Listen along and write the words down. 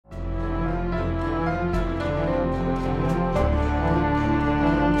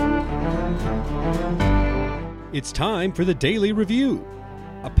It's time for the Daily Review,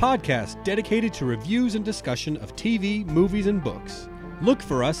 a podcast dedicated to reviews and discussion of TV, movies, and books. Look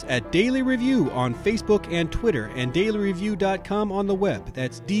for us at Daily Review on Facebook and Twitter and dailyreview.com on the web.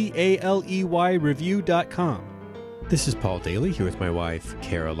 That's DALEY review.com. This is Paul Daly here with my wife,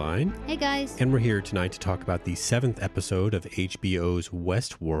 Caroline. Hey, guys. And we're here tonight to talk about the 7th episode of HBO's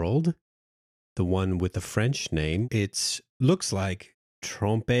Westworld, the one with the French name. It looks like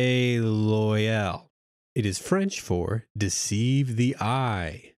Trompe l'Oeil. It is French for deceive the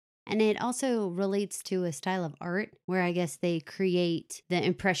eye. And it also relates to a style of art where I guess they create the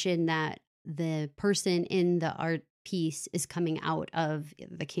impression that the person in the art piece is coming out of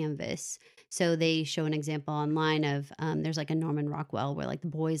the canvas. So they show an example online of there's like a Norman Rockwell where like the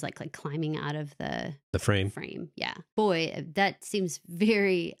boy's like climbing out of the frame. Yeah. Boy, that seems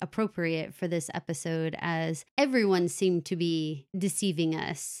very appropriate for this episode as everyone seemed to be deceiving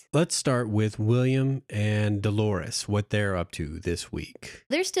us. Let's start with William and Dolores, what they're up to this week.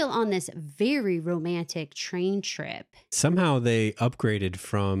 They're still on this very romantic train trip. Somehow they upgraded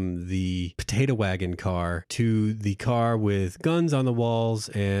from the potato wagon car to the car with guns on the walls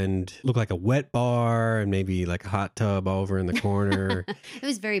and looked like a wet bar and maybe like a hot tub over in the corner. It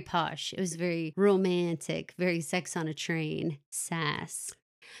was very posh. It was very romantic, very sex on a train, sass.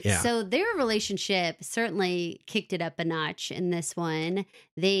 Yeah. So their relationship certainly kicked it up a notch in this one.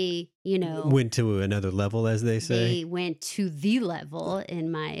 They, went to another level, as they say. They went to the level, in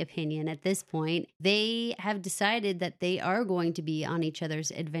my opinion, at this point. They have decided that they are going to be on each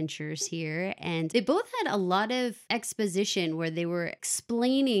other's adventures here. And they both had a lot of exposition where they were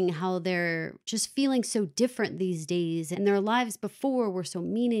explaining how they're just feeling so different these days and their lives before were so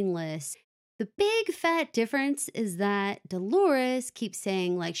meaningless. The big fat difference is that Dolores keeps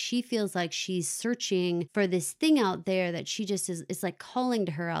saying like she feels like she's searching for this thing out there that she just is like calling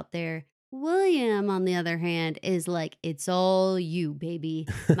to her out there. William, on the other hand, is like, it's all you, baby.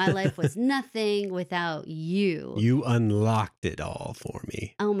 My life was nothing without you. You unlocked it all for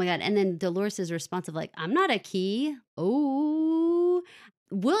me. Oh my God. And then Dolores' response of like, I'm not a key. Oh,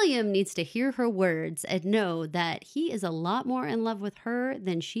 William needs to hear her words and know that he is a lot more in love with her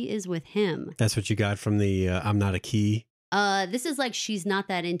than she is with him. That's what you got from the I'm not a key? This is like, she's not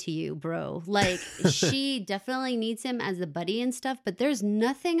that into you, bro. Like, she definitely needs him as a buddy and stuff, but there's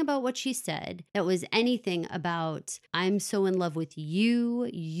nothing about what she said that was anything about, I'm so in love with you.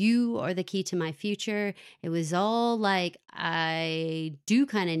 You are the key to my future. It was all like, I do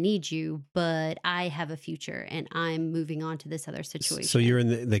kind of need you, but I have a future and I'm moving on to this other situation. So you're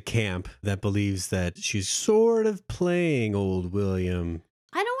in the camp that believes that she's sort of playing old William.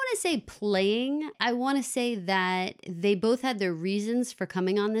 I don't want to say playing. I want to say that they both had their reasons for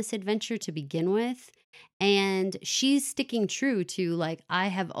coming on this adventure to begin with. And she's sticking true to like, I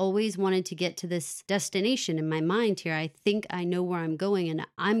have always wanted to get to this destination in my mind here. I think I know where I'm going and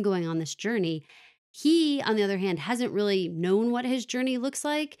I'm going on this journey. He, on the other hand, hasn't really known what his journey looks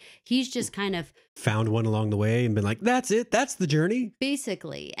like. He's just kind of found one along the way and been like, that's it. That's the journey.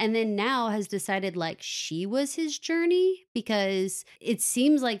 Basically. And then now has decided like she was his journey because it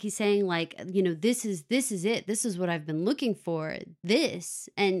seems like he's saying like, this is it. This is what I've been looking for. This.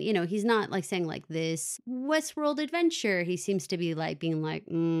 And, he's not like saying like this Westworld adventure. He seems to be like being like,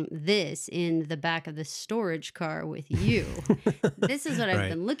 this in the back of the storage car with you. This is what I've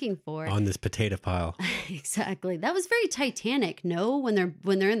been looking for. On this potato pile. Exactly. That was very Titanic, no? When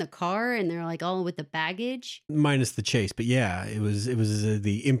they're in the car and they're like all with the baggage. Minus the chase, but yeah, it was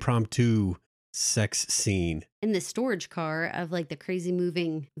the impromptu sex scene. In the storage car of like the crazy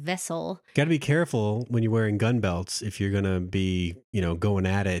moving vessel. Got to be careful when you're wearing gun belts if you're going to be, going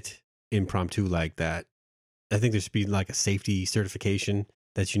at it impromptu like that. I think there should be like a safety certification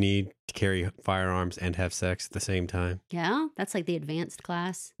that you need to carry firearms and have sex at the same time. Yeah, that's like the advanced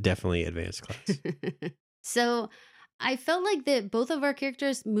class. Definitely advanced class. So I felt like that both of our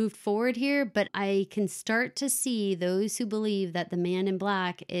characters moved forward here, but I can start to see those who believe that the man in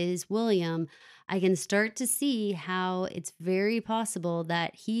black is William. I can start to see how it's very possible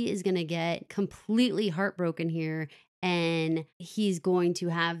that he is going to get completely heartbroken here and he's going to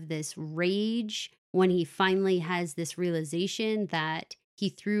have this rage when he finally has this realization that he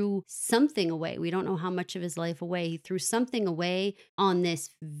threw something away. We don't know how much of his life away. He threw something away on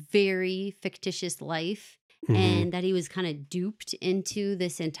this very fictitious life. Mm-hmm. And that he was kind of duped into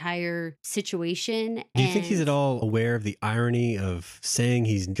this entire situation. Do you think he's at all aware of the irony of saying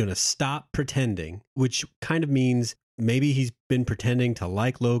he's going to stop pretending, which kind of means maybe he's been pretending to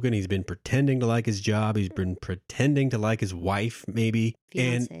like Logan. He's been pretending to like his job. He's been pretending to like his wife, maybe.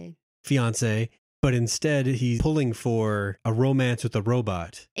 Fiance. Fiance. But instead, he's pulling for a romance with a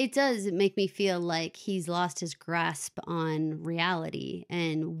robot. It does make me feel like he's lost his grasp on reality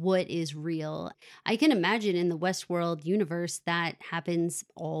and what is real. I can imagine in the Westworld universe that happens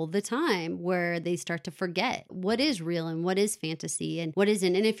all the time, where they start to forget what is real and what is fantasy and what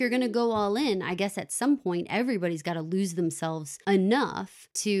isn't. And if you're going to go all in, I guess at some point, everybody's got to lose themselves enough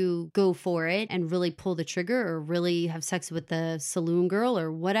to go for it and really pull the trigger, or really have sex with the saloon girl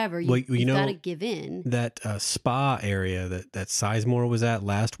or whatever. You've got to give in. That spa area that Sizemore was at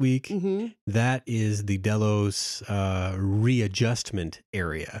last week, that is the Delos readjustment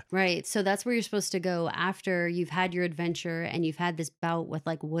area. Right. So that's where you're supposed to go after you've had your adventure and you've had this bout with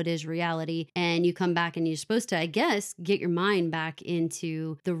like what is reality, and you come back and you're supposed to, I guess, get your mind back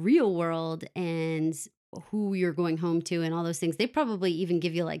into the real world and who you're going home to and all those things. They probably even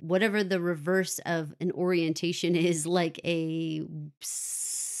give you like whatever the reverse of an orientation is, like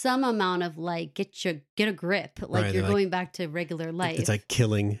some amount of like get a grip, like right, you're going back to regular life. It's like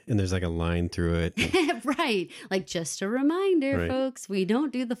killing, and there's like a line through it. Right. Like, just a reminder, right, folks, we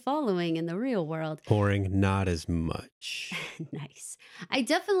don't do the following in the real world. Pouring, not as much. Nice. I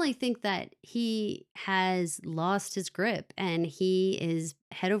definitely think that he has lost his grip and he is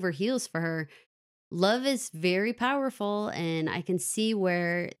head over heels for her. Love is very powerful, and I can see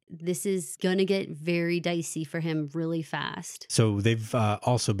where this is going to get very dicey for him really fast. So they've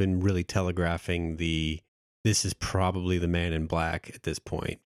also been really telegraphing this is probably the Man in Black at this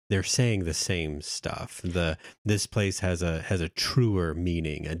point. They're saying the same stuff. This place has a truer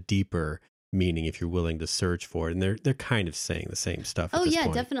meaning, a deeper meaning if you're willing to search for it. And they're kind of saying the same stuff. Oh, yeah,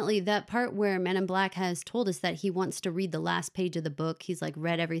 point. Definitely. That part where Man in Black has told us that he wants to read the last page of the book. He's like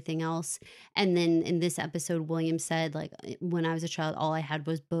read everything else. And then in this episode, William said, like, when I was a child, all I had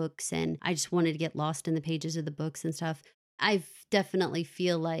was books and I just wanted to get lost in the pages of the books and stuff. I definitely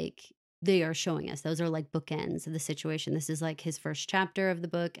feel like they are showing us those are like bookends of the situation. This is like his first chapter of the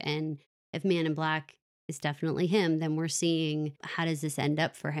book. And if Man in Black is definitely him, then we're seeing how does this end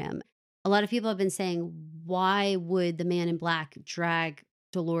up for him? A lot of people have been saying, why would the Man in Black drag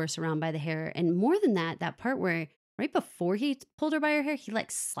Dolores around by the hair? And more than that, that part where right before he pulled her by her hair, he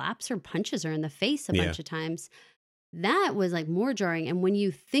like slaps her, punches her in the face a bunch of times. That was like more jarring. And when you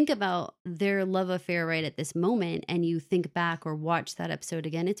think about their love affair right at this moment and you think back or watch that episode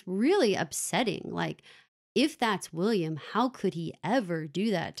again, it's really upsetting. Like, if that's William, how could he ever do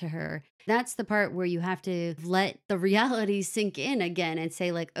that to her? That's the part where you have to let the reality sink in again and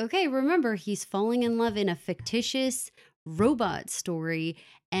say like, okay, remember, he's falling in love in a fictitious robot story.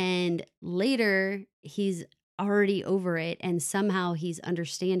 And later he's already over it. And somehow he's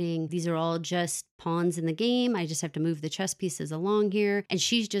understanding these are all just pawns in the game. I just have to move the chess pieces along here. And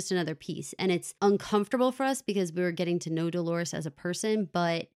she's just another piece. And it's uncomfortable for us because we were getting to know Dolores as a person.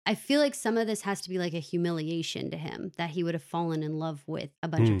 But I feel like some of this has to be like a humiliation to him that he would have fallen in love with a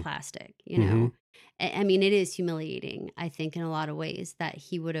bunch of plastic, you know? I mean, it is humiliating, I think, in a lot of ways that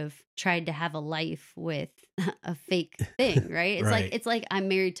he would have tried to have a life with a fake thing, right? It's like I'm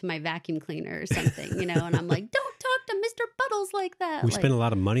married to my vacuum cleaner or something, you know, and I'm like, don't talk to Mr. Puddles like that. We spent a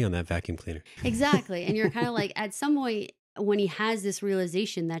lot of money on that vacuum cleaner. Exactly. And you're kind of like, at some point, when he has this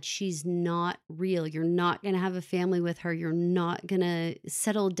realization that she's not real, you're not going to have a family with her, you're not going to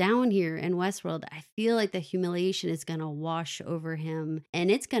settle down here in Westworld, I feel like the humiliation is going to wash over him and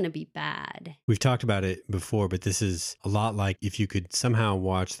it's going to be bad. We've talked about it before, but this is a lot like if you could somehow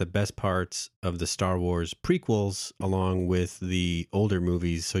watch the best parts of the Star Wars prequels along with the older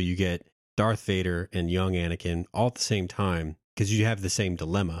movies, so you get Darth Vader and young Anakin all at the same time. Because you have the same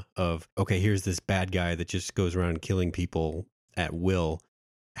dilemma of, okay, here's this bad guy that just goes around killing people at will.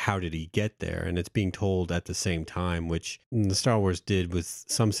 How did he get there? And it's being told at the same time, which the Star Wars did with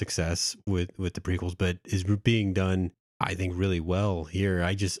some success with the prequels, but is being done, I think, really well here.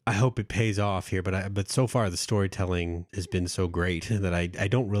 I hope it pays off here, but so far the storytelling has been so great that I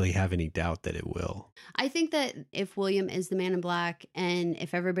don't really have any doubt that it will. I think that if William is the Man in Black and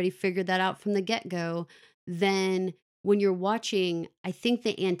if everybody figured that out from the get-go, then when you're watching, I think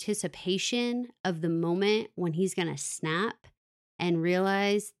the anticipation of the moment when he's going to snap and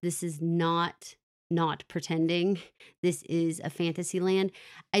realize this is not pretending, this is a fantasy land.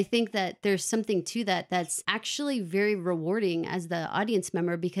 I think that there's something to that that's actually very rewarding as the audience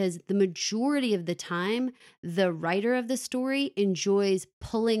member, because the majority of the time, the writer of the story enjoys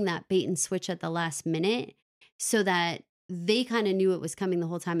pulling that bait and switch at the last minute so that they kind of knew it was coming the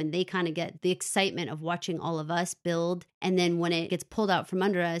whole time, and they kind of get the excitement of watching all of us build. And then when it gets pulled out from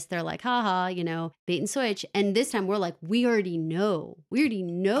under us, they're like, haha, bait and switch. And this time we're like, we already know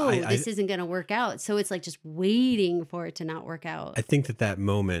this isn't going to work out. So it's like just waiting for it to not work out. I think that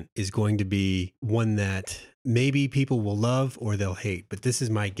moment is going to be one that maybe people will love or they'll hate, but this is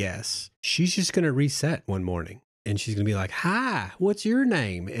my guess. She's just going to reset one morning and she's going to be like, hi, what's your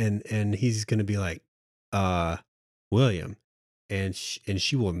name? And he's going to be like, William. And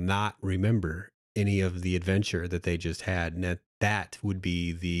she will not remember any of the adventure that they just had. And that would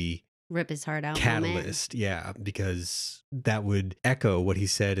be the rip his heart out catalyst. Moment. Yeah, because that would echo what he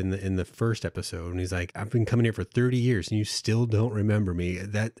said in the first episode. And he's like, I've been coming here for 30 years and you still don't remember me.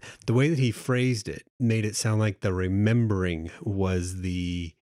 That the way that he phrased it made it sound like the remembering was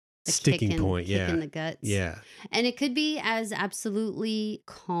the sticking point. Kick in the guts. Yeah. And it could be as absolutely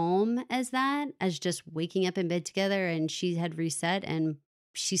calm as that, as just waking up in bed together and she had reset and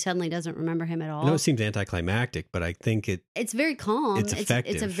she suddenly doesn't remember him at all. I know it seems anticlimactic, but I think it's very calm. It's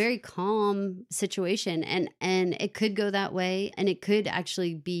effective. It's a very calm situation, and it could go that way, and it could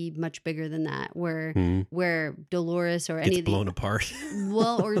actually be much bigger than that, where Dolores or any of the blown apart.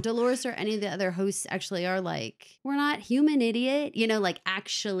 or Dolores or any of the other hosts actually are like, we're not human, idiot. Like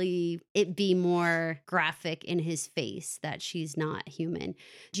actually it be more graphic in his face that she's not human.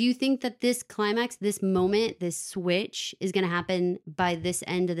 Do you think that this climax, this moment, this switch is going to happen by this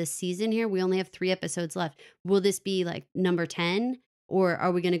end of the season here? We only have 3 episodes left. Will this be like number 10? Or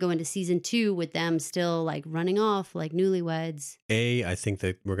are we going to go into season 2 with them still like running off like newlyweds? I think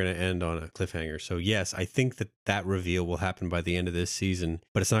that we're going to end on a cliffhanger. So yes, I think that reveal will happen by the end of this season,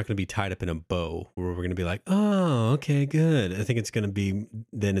 but it's not going to be tied up in a bow where we're going to be like, oh, okay, good. I think it's going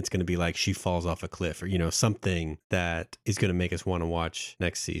to be like she falls off a cliff or, something that is going to make us want to watch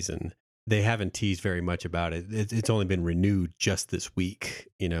next season. They haven't teased very much about it. It's only been renewed just this week,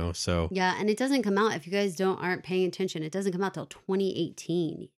 so. Yeah, and it doesn't come out, if you guys aren't paying attention, it doesn't come out till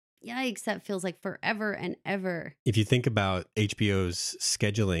 2018. Yikes, that feels like forever and ever. If you think about HBO's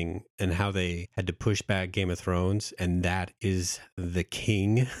scheduling and how they had to push back Game of Thrones, and that is the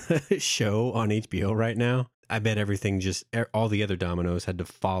king show on HBO right now, I bet everything all the other dominoes had to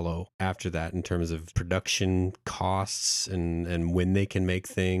follow after that in terms of production costs and when they can make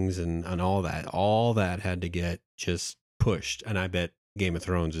things and all that. All that had to get just pushed. And I bet Game of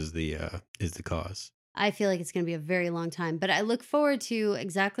Thrones is the cause. I feel like it's going to be a very long time, but I look forward to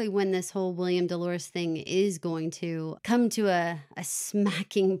exactly when this whole William Dolores thing is going to come to a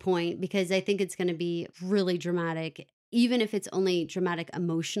smacking point, because I think it's going to be really dramatic. Even if it's only dramatic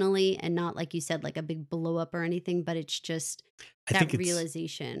emotionally and not, like you said, like a big blow up or anything, but it's just that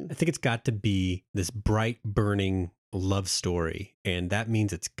realization. I think it's got to be this bright, burning love story, and that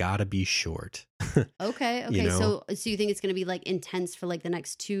means it's got to be short. Okay. So you think it's going to be like intense for like the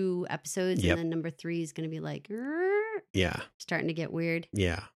next 2 episodes, yep. And then number 3 is going to be like, yeah, starting to get weird.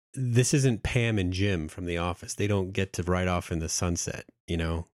 Yeah. This isn't Pam and Jim from The Office. They don't get to ride off in the sunset,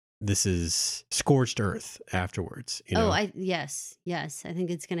 This is scorched earth afterwards. Yes. I think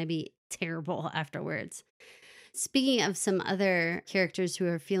it's going to be terrible afterwards. Speaking of some other characters who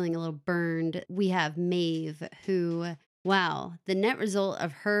are feeling a little burned, we have Maeve, who, wow, the net result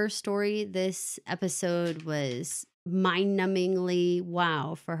of her story this episode was mind-numbingly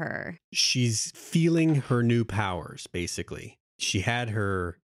wow for her. She's feeling her new powers, basically. She had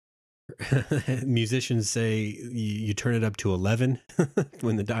her musicians say you turn it up to 11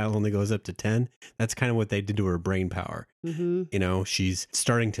 when the dial only goes up to 10. That's kind of what they did to her brain power. Mm-hmm. She's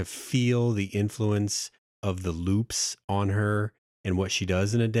starting to feel the influence of the loops on her and what she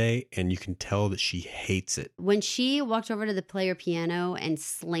does in a day, and you can tell that she hates it. When she walked over to the player piano and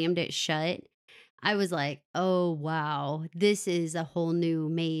slammed it shut, I was like, oh, wow, this is a whole new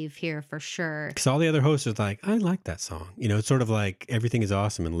Maeve here for sure. Because all the other hosts are like, I like that song. It's sort of like Everything is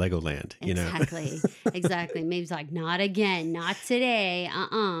Awesome in Legoland, Exactly. Maeve's like, not again, not today.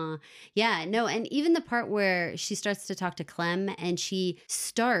 Yeah, no. And even the part where she starts to talk to Clem and she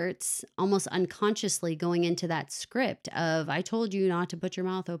starts almost unconsciously going into that script of, I told you not to put your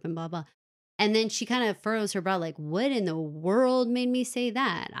mouth open, blah, blah. And then she kind of furrows her brow like, what in the world made me say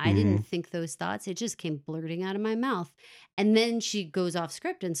that? I didn't think those thoughts. It just came blurting out of my mouth. And then she goes off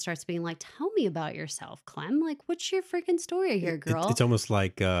script and starts being like, tell me about yourself, Clem. Like, what's your freaking story here, girl? It's almost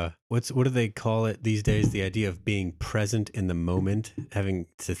like, what do they call it these days? The idea of being present in the moment, having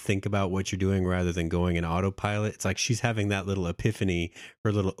to think about what you're doing rather than going in autopilot. It's like she's having that little epiphany,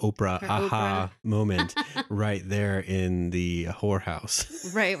 her little Oprah moment right there in the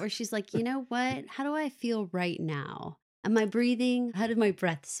whorehouse. Right, where she's like, you know what? How do I feel right now? Am I breathing? How do my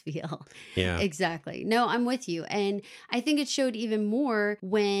breaths feel? Yeah. Exactly. No, I'm with you. And I think it showed even more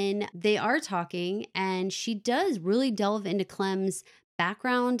when they are talking and she does really delve into Clem's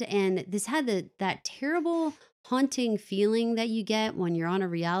background. And this had that terrible haunting feeling that you get when you're on a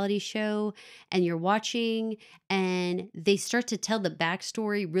reality show and you're watching and they start to tell the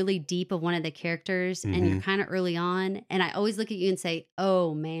backstory really deep of one of the characters and you're kind of early on. And I always look at you and say,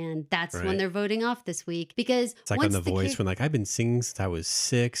 oh man, that's when Right. they're voting off this week. Because It's like on once The Voice when like, I've been singing since I was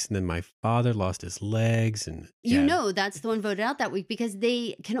 6 and then my father lost his legs and you know that's the one voted out that week because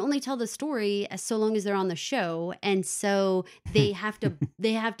they can only tell the story as so long as they're on the show. And so they have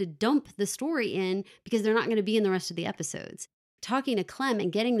to dump the story in because they're not going to be in the rest of the episodes. Talking to Clem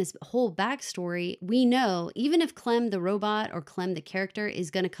and getting this whole backstory, we know even if Clem the robot or Clem the character is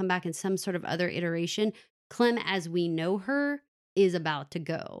going to come back in some sort of other iteration, Clem as we know her is about to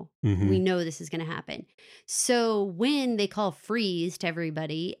go. We know this is going to happen. So when they call freeze to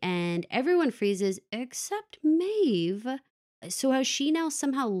everybody and everyone freezes except Maeve, so has she now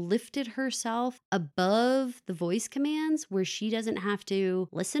somehow lifted herself above the voice commands where she doesn't have to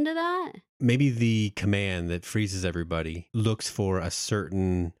listen to that? Maybe the command that freezes everybody looks for a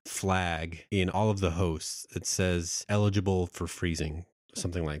certain flag in all of the hosts that says eligible for freezing,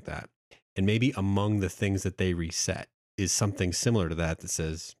 something like that. And maybe among the things that they reset is something similar to that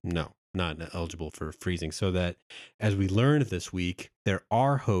says, no, not eligible for freezing. So that as we learned this week, there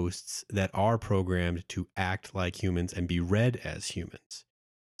are hosts that are programmed to act like humans and be read as humans.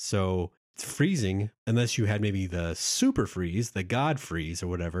 So freezing, unless you had maybe the super freeze, the God freeze or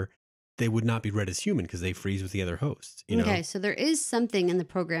whatever, they would not be read as human because they freeze with the other hosts. Okay, so there is something in the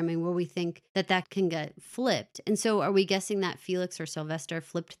programming where we think that can get flipped. And so are we guessing that Felix or Sylvester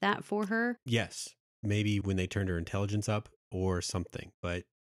flipped that for her? Yes. Maybe when they turned her intelligence up or something. But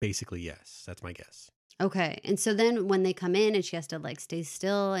basically, yes. That's my guess. Okay. And so then when they come in and she has to like stay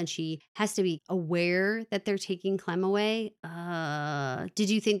still and she has to be aware that they're taking Clem away.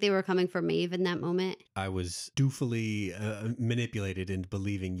 Did you think they were coming for Maeve in that moment? I was doofully manipulated into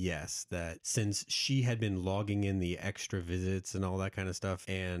believing, yes, that since she had been logging in the extra visits and all that kind of stuff,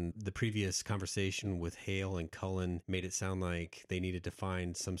 and the previous conversation with Hale and Cullen made it sound like they needed to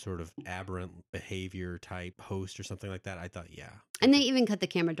find some sort of aberrant behavior type host or something like that, I thought, yeah. And they even cut the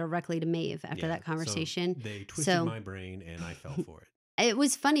camera directly to Maeve after that conversation. So they twisted my brain and I fell for it. It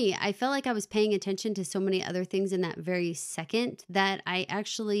was funny. I felt like I was paying attention to so many other things in that very second that I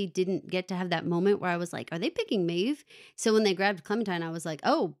actually didn't get to have that moment where I was like, are they picking Maeve? So when they grabbed Clementine, I was like,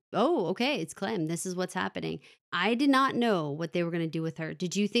 oh, okay, it's Clem. This is what's happening. I did not know what they were going to do with her.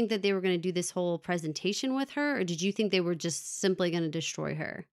 Did you think that they were going to do this whole presentation with her? Or did you think they were just simply going to destroy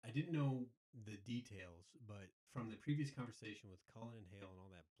her? I didn't know the details, but from the previous conversation with Cullen and Hale and all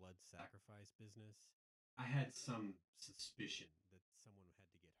that blood sacrifice business, I had some suspicion that someone had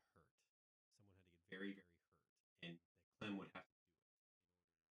to get hurt. Someone had to get very, very hurt. And Clem would have to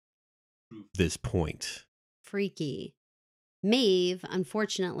prove this point. Freaky. Maeve,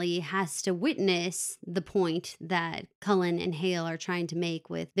 unfortunately, has to witness the point that Cullen and Hale are trying to make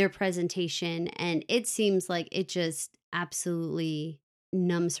with their presentation. And it seems like it just absolutely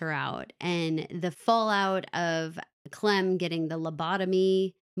numbs her out. And the fallout of Clem getting the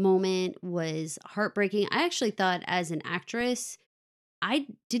lobotomy moment was heartbreaking. I actually thought as an actress, I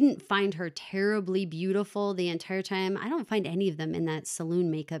didn't find her terribly beautiful the entire time. I don't find any of them in that saloon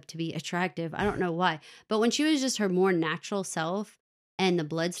makeup to be attractive. I don't know why. But when she was just her more natural self and the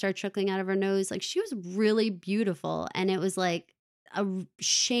blood started trickling out of her nose, like she was really beautiful. And it was like a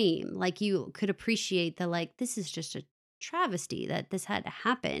shame. Like you could appreciate the like, this is just a travesty that this had to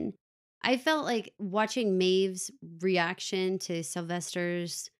happen. I felt like watching Maeve's reaction to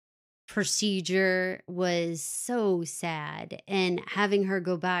Sylvester's procedure was so sad, and having her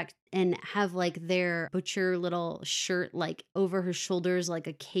go back and have like their butcher little shirt like over her shoulders like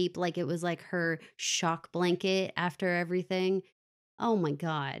a cape, like it was like her shock blanket after everything. Oh my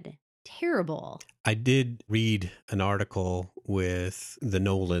God. Terrible. I did read an article with the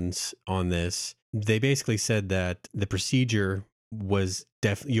Nolans on this. They basically said that the procedure was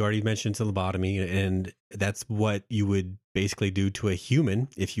definitely, you already mentioned lobotomy, and that's what you would basically do to a human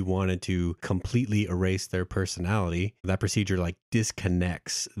if you wanted to completely erase their personality. That procedure like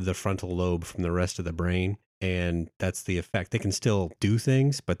disconnects the frontal lobe from the rest of the brain. And that's the effect. They can still do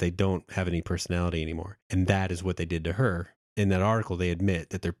things, but they don't have any personality anymore. And that is what they did to her. In that article, they admit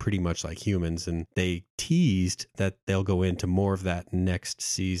that they're pretty much like humans, and they teased that they'll go into more of that next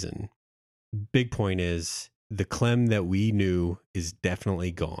season. Big point is the Clem that we knew is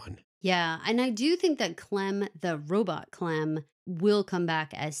definitely gone. Yeah, and I do think that Clem, the robot Clem, will come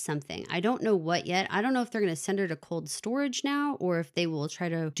back as something. I don't know what yet. I don't know if they're going to send her to cold storage now or if they will try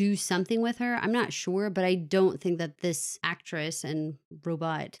to do something with her. I'm not sure, but I don't think that this actress and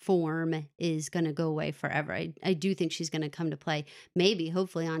robot form is going to go away forever. I do think she's going to come to play, maybe,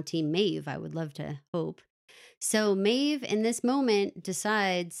 hopefully, on Team Maeve. I would love to hope. So Maeve, in this moment,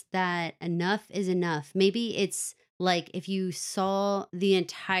 decides that enough is enough. Maybe it's like if you saw the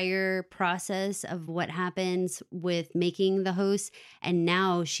entire process of what happens with making the host, and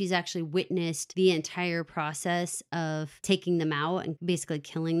now she's actually witnessed the entire process of taking them out and basically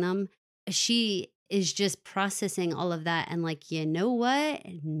killing them. She is just processing all of that and like, you know what?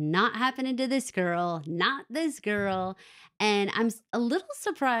 Not happening to this girl, not this girl. And I'm a little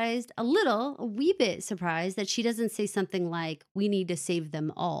surprised, a wee bit surprised that she doesn't say something like, we need to save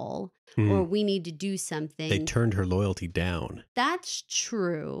them all or we need to do something. They turned her loyalty down. That's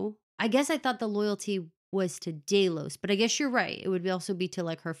true. I guess I thought the loyalty was to Delos, but I guess you're right. It would also be to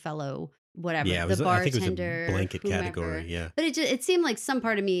like her fellow whatever, Yeah, the I think it was bartender, a blanket whomever. category. Yeah. But it seemed like some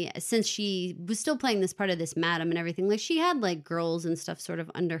part of me, since she was still playing this part of this madam and everything, like she had like girls and stuff sort of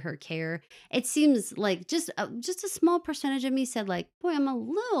under her care. It seems like just a small percentage of me said like, boy, I'm a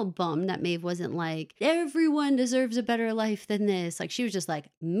little bummed that Maeve wasn't like, everyone deserves a better life than this. Like she was just like,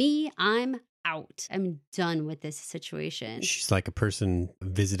 me, I'm out. I'm done with this situation. She's like a person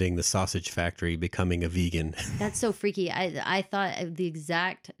visiting the sausage factory, becoming a vegan. That's so freaky. I thought of the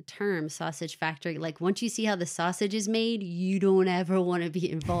exact term sausage factory. Like once you see how the sausage is made, you don't ever want to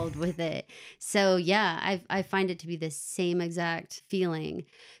be involved with it. So yeah, I find it to be the same exact feeling.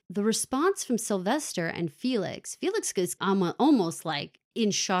 The response from Sylvester and Felix is almost like in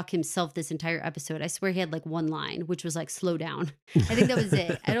shock himself this entire episode. I swear he had like one line, which was like, slow down. I think that was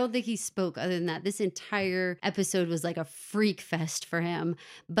it. I don't think he spoke other than that. This entire episode was like a freak fest for him.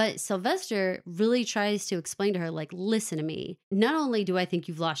 But Sylvester really tries to explain to her, like, listen to me. Not only do I think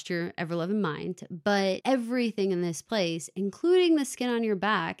you've lost your ever-loving mind, but everything in this place, including the skin on your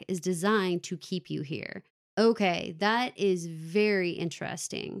back, is designed to keep you here. Okay, that is very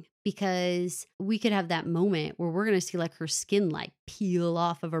interesting because we could have that moment where we're going to see like her skin like peel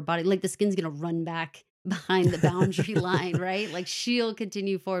off of her body. Like the skin's going to run back behind the boundary line, right? Like she'll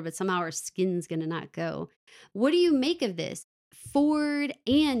continue forward, but somehow her skin's going to not go. What do you make of this? Ford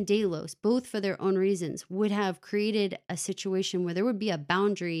and Delos, both for their own reasons, would have created a situation where there would be a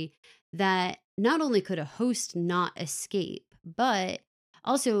boundary that not only could a host not escape, but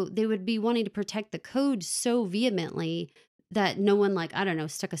also they would be wanting to protect the code so vehemently that no one, like, I don't know,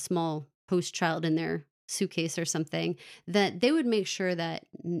 stuck a small host child in their suitcase or something, that they would make sure that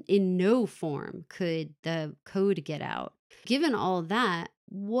in no form could the code get out. Given all that,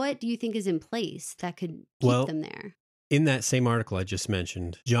 what do you think is in place that could keep them there? In that same article I just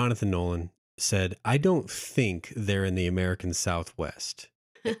mentioned, Jonathan Nolan said, I don't think they're in the American Southwest.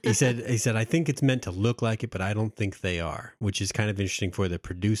 He said, I think it's meant to look like it, but I don't think they are, which is kind of interesting for the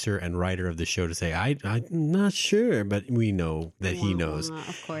producer and writer of the show to say, I'm not sure, but we know that he knows.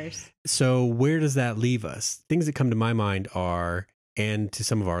 Of course. So where does that leave us? Things that come to my mind are, and to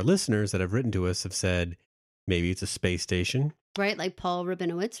some of our listeners that have written to us have said, maybe it's a space station. Right, like Paul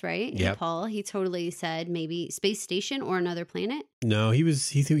Rabinowitz, right? Yeah, Paul. He totally said maybe space station or another planet. No, he was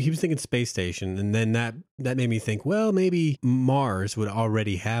thinking space station, and then that made me think, well, maybe Mars would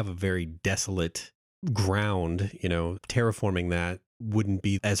already have a very desolate ground. You know, terraforming that wouldn't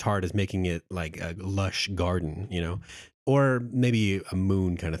be as hard as making it like a lush garden. You know. Or maybe a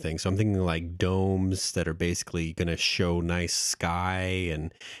moon kind of thing. So I'm thinking like domes that are basically going to show nice sky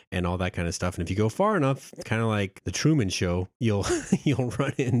and all that kind of stuff. And if you go far enough, kind of like the Truman Show, you'll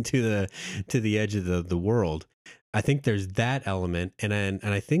run into the edge of the world. I think there's that element, and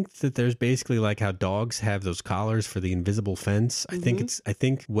I think that there's basically like how dogs have those collars for the invisible fence. Mm-hmm. I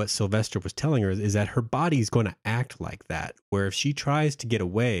think what Sylvester was telling her is that her body's going to act like that. Where if she tries to get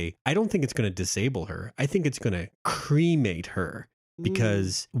away, I don't think it's going to disable her. I think it's going to cremate her.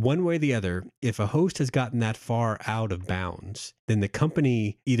 Because one way or the other, if a host has gotten that far out of bounds, then the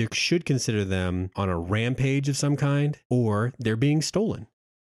company either should consider them on a rampage of some kind, or they're being stolen.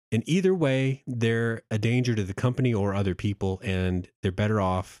 In either way, they're a danger to the company or other people, and they're better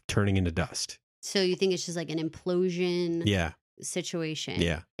off turning into dust. So you think it's just like an implosion situation?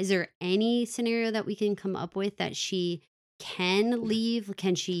 Yeah. Is there any scenario that we can come up with that she can leave?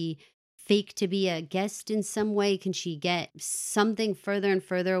 Can she fake to be a guest in some way? Can she get something further and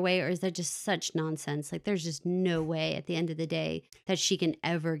further away? Or is that just such nonsense? Like there's just no way at the end of the day that she can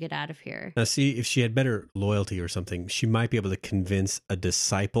ever get out of here. Now, see, if she had better loyalty or something, she might be able to convince a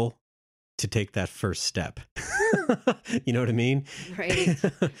disciple to take that first step. You know what I mean? Right.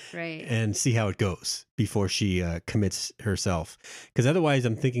 Right. And see how it goes before she commits herself. Because otherwise,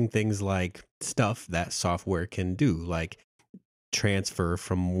 I'm thinking things like stuff that software can do, like transfer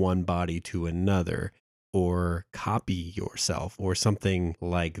from one body to another, or copy yourself, or something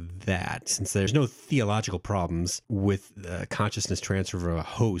like that. Since there's no theological problems with consciousness transfer of a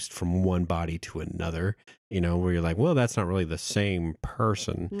host from one body to another, where you're like, well, that's not really the same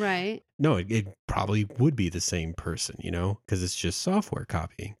person. Right. No, it probably would be the same person, because it's just software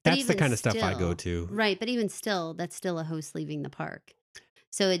copying. That's the kind of stuff I go to. Right. But even still, that's still a host leaving the park.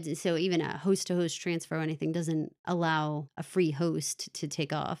 So even a host-to-host transfer or anything doesn't allow a free host to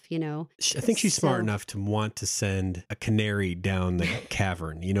take off, I think she's smart enough to want to send a canary down the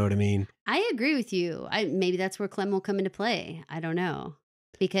cavern. You know what I mean? I agree with you. Maybe that's where Clem will come into play. I don't know.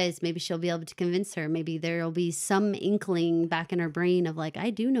 Because maybe she'll be able to convince her. Maybe there'll be some inkling back in her brain of like, I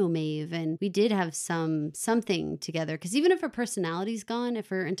do know Maeve, and we did have something together. Because even if her personality's gone, if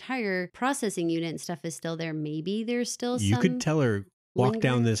her entire processing unit and stuff is still there, maybe there's still some... You could tell her, walk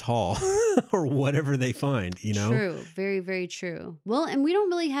down this hall or whatever they find, True. Very, very true. Well, and we don't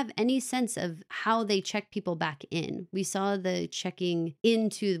really have any sense of how they check people back in. We saw the checking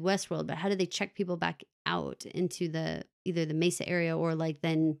into Westworld, but how do they check people back out into either the Mesa area or like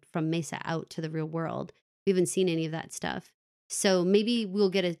then from Mesa out to the real world? We haven't seen any of that stuff. So maybe we'll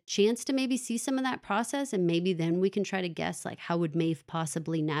get a chance to maybe see some of that process, and maybe then we can try to guess like how would Maeve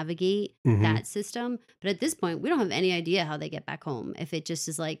possibly navigate that system. But at this point, we don't have any idea how they get back home. If it just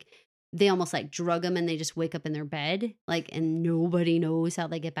is like they almost like drug them and they just wake up in their bed, like, and nobody knows how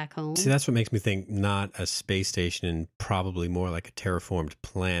they get back home. See, that's what makes me think not a space station and probably more like a terraformed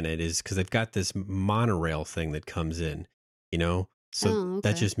planet, is because they've got this monorail thing that comes in, So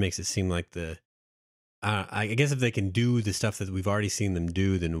that just makes it seem like I guess if they can do the stuff that we've already seen them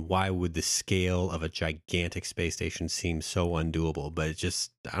do, then why would the scale of a gigantic space station seem so undoable? But it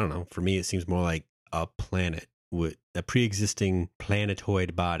just, I don't know. For me, it seems more like a planet. A pre-existing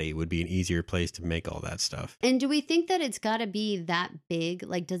planetoid body would be an easier place to make all that stuff. And do we think that it's got to be that big?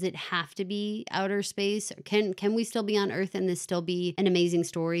 Like, does it have to be outer space? Can we still be on Earth and this still be an amazing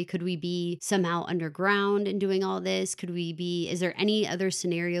story? Could we be somehow underground and doing all this? Is there any other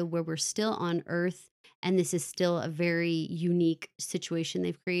scenario where we're still on Earth and this is still a very unique situation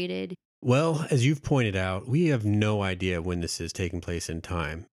they've created? Well, as you've pointed out, we have no idea when this is taking place in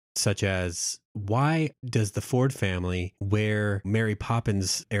time, such as why does the Ford family wear Mary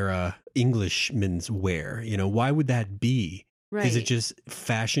Poppins era Englishmen's wear? Why would that be? Right. Is it just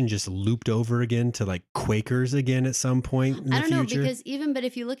fashion just looped over again to like Quakers again at some point in the future? I don't know, because but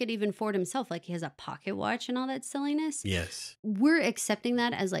if you look at even Ford himself, like he has a pocket watch and all that silliness. Yes. We're accepting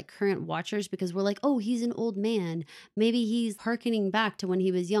that as like current watchers because we're like, oh, he's an old man. Maybe he's hearkening back to when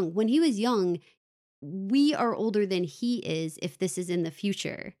he was young. When he was young, we are older than he is if this is in the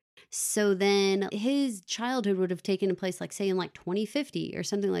future. So then his childhood would have taken place, like say in like 2050 or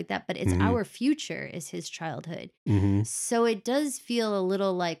something like that. But it's our future is his childhood. So it does feel a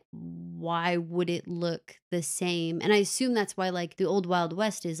little like, why would it look the same? And I assume that's why like the old Wild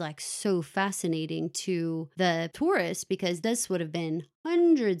West is like so fascinating to the tourists, because this would have been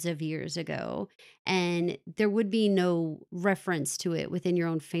hundreds of years ago and there would be no reference to it within your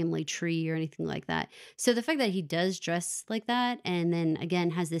own family tree or anything like that. So the fact that he does dress like that and then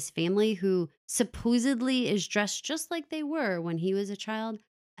again has this family who supposedly is dressed just like they were when he was a child,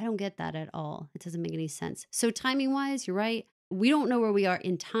 I don't get that at all. It doesn't make any sense. So timing wise, you're right. We don't know where we are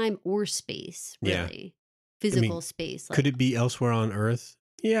in time or space, really. Yeah. Physical space. Could it be elsewhere on Earth?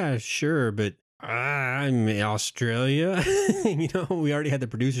 Yeah, sure. But I'm in Australia. We already had the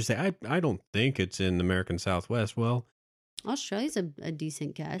producer say, I don't think it's in the American Southwest. Well, Australia's a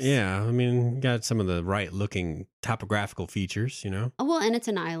decent guess. Yeah, got some of the right looking topographical features, Oh, well, and it's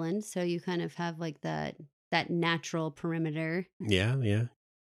an island, so you kind of have like that natural perimeter. Yeah.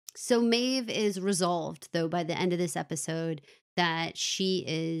 So Maeve is resolved, though, by the end of this episode that she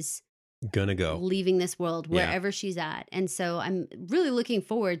is gonna go leaving this world wherever she's at. And so I'm really looking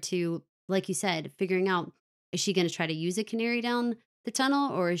forward to, like you said, figuring out, is she going to try to use a canary down the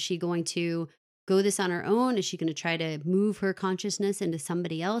tunnel, or is she going to go this on her own? Is she going to try to move her consciousness into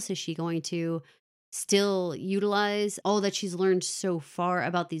somebody else? Is she going to still utilize all that she's learned so far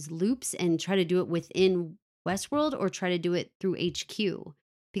about these loops and try to do it within Westworld, or try to do it through HQ?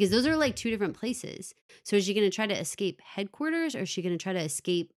 Because those are like two different places. So is she going to try to escape headquarters, or is she going to try to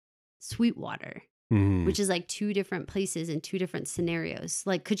escape Sweetwater? Which is like two different places and two different scenarios.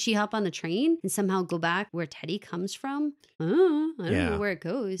 Like, could she hop on the train and somehow go back where Teddy comes from? I don't know where it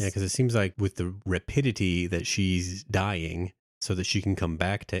goes. Yeah, because it seems like with the rapidity that she's dying, so that she can come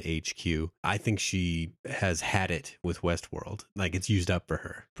back to HQ. I think she has had it with Westworld. Like, it's used up for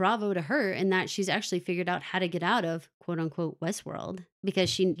her. Bravo to her in that she's actually figured out how to get out of quote unquote Westworld because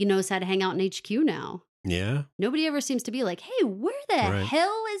she knows how to hang out in HQ now. Yeah. Nobody ever seems to be like, hey, where the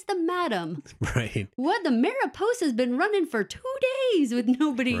hell is the madam? Right. What? The Mariposa's been running for 2 days with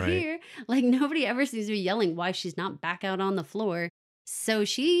nobody here. Like, nobody ever seems to be yelling why she's not back out on the floor. So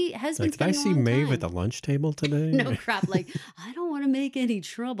she has been. Did I see Maeve at the lunch table today? No crap. Like, I don't want to make any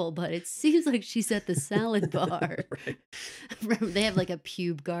trouble, but it seems like she's at the salad bar. They have like a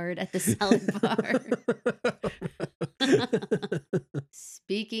pube guard at the salad bar.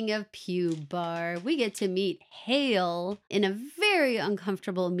 Speaking of pube bar, we get to meet Hale in a very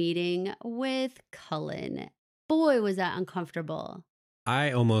uncomfortable meeting with Cullen. Boy, was that uncomfortable.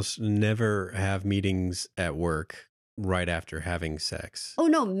 I almost never have meetings at work right after having sex. Oh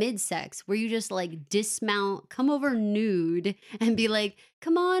no, mid-sex, where you just like dismount, come over nude, and be like,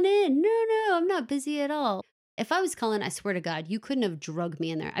 come on in. No, I'm not busy at all. If I was Cullen, I swear to God, you couldn't have drugged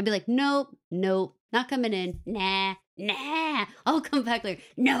me in there. I'd be like, nope, not coming in. Nah. I'll come back later.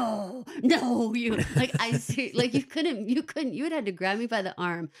 No, you like I see, like you couldn't. You would have to grab me by the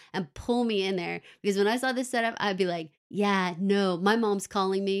arm and pull me in there because when I saw this setup, I'd be like, yeah, no, my mom's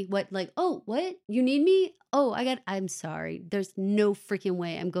calling me. What? Like, oh, what? You need me? Oh, I'm sorry. There's no freaking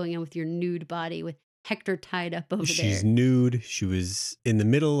way I'm going in with your nude body with Hector tied up over there. She's nude. She was in the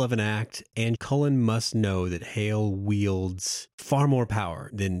middle of an act, and Cullen must know that Hale wields far more power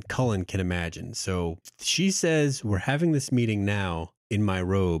than Cullen can imagine. So she says, we're having this meeting now in my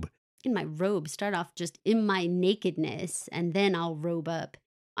robe. In my robe. Start off just in my nakedness, and then I'll robe up.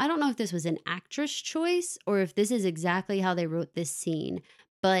 I don't know if this was an actress choice or if this is exactly how they wrote this scene.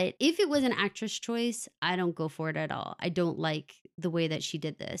 But if it was an actress choice, I don't go for it at all. I don't like the way that she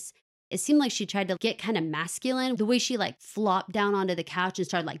did this. It seemed like she tried to get kind of masculine. The way she like flopped down onto the couch and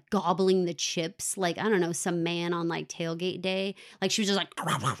started like gobbling the chips. Like, I don't know, some man on like tailgate day. Like she was just like,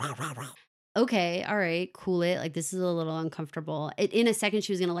 okay, all right, cool it. Like this is a little uncomfortable. In a second,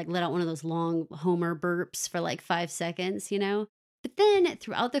 she was going to like let out one of those long Homer burps for like 5 seconds, But then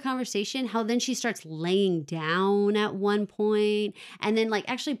throughout the conversation, how then she starts laying down at one point and then like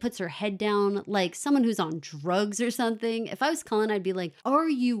actually puts her head down like someone who's on drugs or something. If I was Cullen, I'd be like, are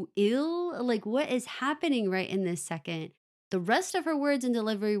you ill? Like what is happening right in this second? The rest of her words and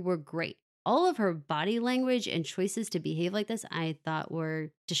delivery were great. All of her body language and choices to behave like this, I thought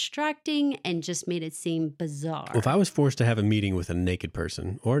were distracting and just made it seem bizarre. Well, if I was forced to have a meeting with a naked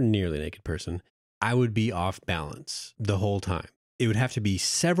person or nearly naked person, I would be off balance the whole time. It would have to be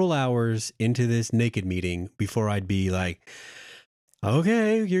several hours into this naked meeting before I'd be like,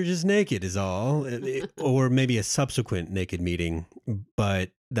 okay, you're just naked is all. Or maybe a subsequent naked meeting.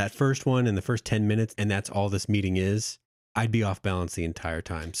 But that first one in the first 10 minutes, and that's all this meeting is, I'd be off balance the entire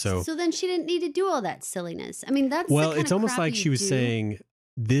time. So then she didn't need to do all that silliness. I mean, that's well, it's almost like she was saying,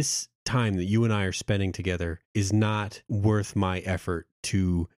 this time that you and I are spending together is not worth my effort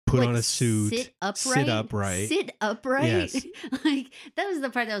to put on a suit, sit upright. Yes. Like that was the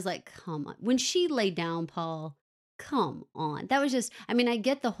part that was like, come on. When she laid down, Paul, come on. That was just, I mean, I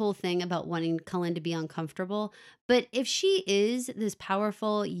get the whole thing about wanting Cullen to be uncomfortable, but if she is this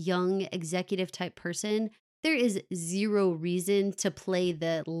powerful, young, executive type person, there is zero reason to play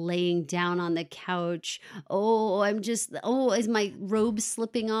the laying down on the couch. Is my robe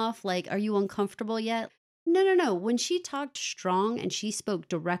slipping off? Like, are you uncomfortable yet? No. When she talked strong and she spoke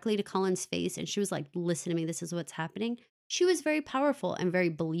directly to Cullen's face and she was like, listen to me, this is what's happening. She was very powerful and very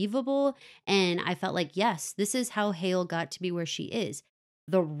believable. And I felt like, yes, this is how Hale got to be where she is.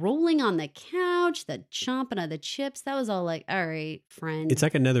 The rolling on the couch, the chomping of the chips, that was all like, all right, friend. It's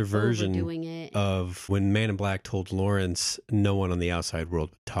like another version of when Man in Black told Lawrence, no one on the outside world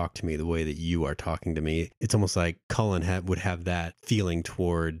would talk to me the way that you are talking to me. It's almost like Cullen would have that feeling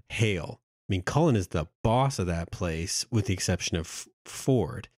toward Hale. I mean, Cullen is the boss of that place with the exception of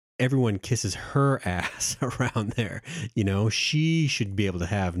Ford. Everyone kisses her ass around there. She should be able to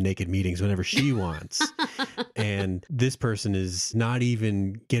have naked meetings whenever she wants. And this person is not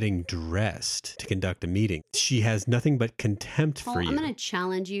even getting dressed to conduct a meeting. She has nothing but contempt for you. I'm going to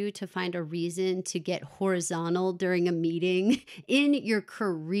challenge you to find a reason to get horizontal during a meeting in your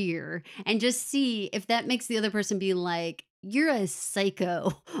career and just see if that makes the other person be like, you're a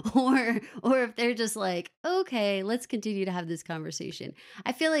psycho, or if they're just like, okay, let's continue to have this conversation.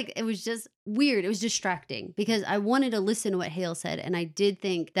 I feel like it was just weird. It was distracting because I wanted to listen to what Hale said. And I did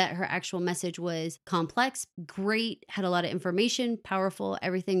think that her actual message was complex, great, had a lot of information, powerful,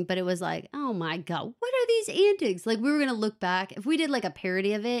 everything. But it was like, oh my God, what are these antics? Like, we were going to look back. If we did like a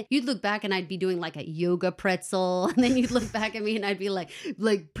parody of it, you'd look back and I'd be doing like a yoga pretzel. And then you'd look back at me and I'd be like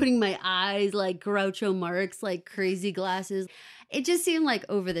putting my eyes like Groucho Marx, like crazy glasses. It just seemed like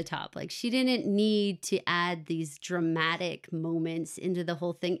over the top. Like, she didn't need to add these dramatic moments into the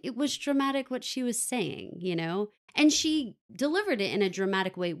whole thing. It was dramatic what she was saying, you know? And she delivered it in a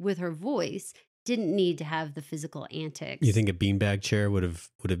dramatic way with her voice. Didn't need to have the physical antics. You think a beanbag chair would have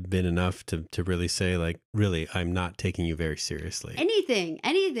been enough to really say, like, really, I'm not taking you very seriously? Anything.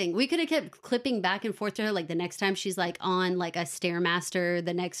 We could have kept clipping back and forth to her. Like, the next time she's like on like a Stairmaster,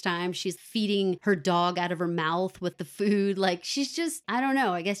 the next time she's feeding her dog out of her mouth with the food. Like, she's just, I don't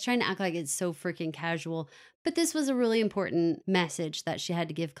know, I guess trying to act like it's so freaking casual. But this was a really important message that she had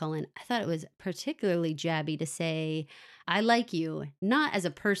to give Cullen. I thought it was particularly jabby to say, I like you, not as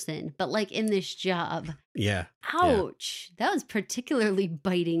a person, but like in this job. Yeah. Ouch. Yeah. That was particularly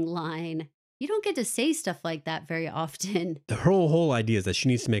biting line. You don't get to say stuff like that very often. The whole idea is that she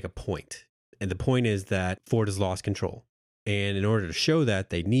needs to make a point. And the point is that Ford has lost control. And in order to show that,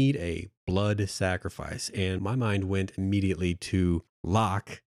 they need a blood sacrifice. And my mind went immediately to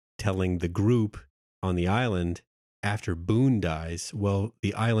Locke telling the group on the island after Boone dies, well,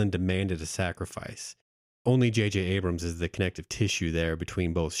 the island demanded a sacrifice. Only J.J. Abrams is the connective tissue there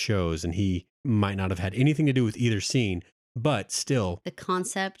between both shows, and he might not have had anything to do with either scene, but still. The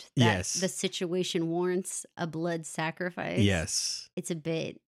concept that the situation warrants a blood sacrifice. Yes. It's a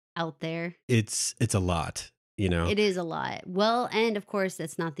bit out there. It's a lot. You know? It is a lot. Well, and of course,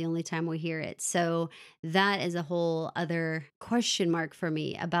 that's not the only time we hear it. So that is a whole other question mark for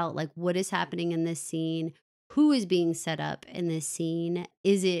me about like what is happening in this scene. Who is being set up in this scene?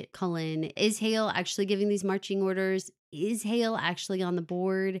 Is it Cullen? Is Hale actually giving these marching orders? Is Hale actually on the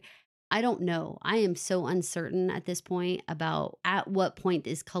board? I don't know. I am so uncertain at this point about at what point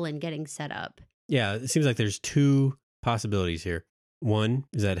is Cullen getting set up. Yeah, it seems like there's two possibilities here. One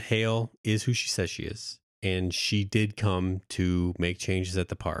is that Hale is who she says she is. And she did come to make changes at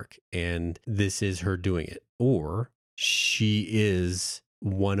the park, and this is her doing it. Or she is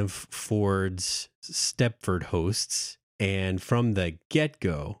one of Ford's Stepford hosts, and from the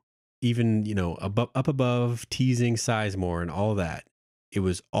get-go, even, you know, up above teasing Sizemore and all that, it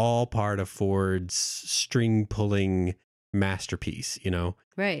was all part of Ford's string-pulling masterpiece, you know?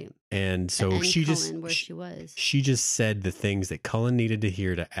 Right. And so she Cullen, where she was. She just said the things that Cullen needed to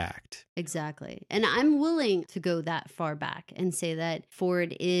hear to act. Exactly. And I'm willing to go that far back and say that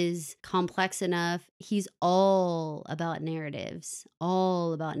Ford is complex enough. He's all about narratives.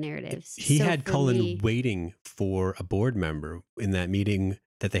 He had Cullen waiting for a board member in that meeting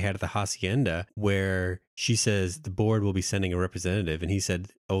that they had at the hacienda, where she says the board will be sending a representative. And he said,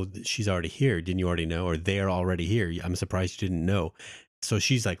 oh, she's already here. Didn't you already know? Or they're already here. I'm surprised you didn't know. So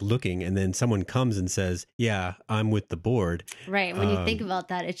she's like looking, and then someone comes and says, yeah, I'm with the board. Right. When you think about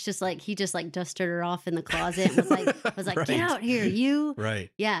that, it's just like he just like dusted her off in the closet and was like, right. Get out here, you.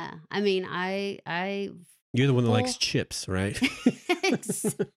 Right. Yeah. I mean, You're the one that likes chips, right?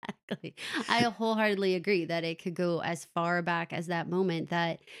 Exactly. I wholeheartedly agree that it could go as far back as that moment.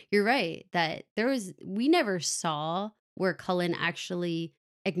 That you're right, that we never saw where Cullen actually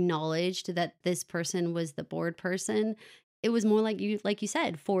acknowledged that this person was the board person. It was more like you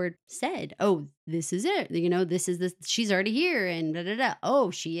said, Ford said, oh, this is it. You know, she's already here and da da da.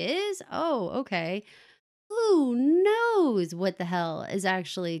 Oh, she is? Oh, okay. Who knows what the hell is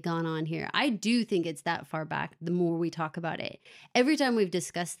actually gone on here? I do think it's that far back the more we talk about it. Every time we've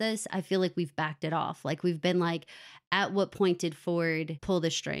discussed this, I feel like we've backed it off. Like we've been like, at what point did Ford pull the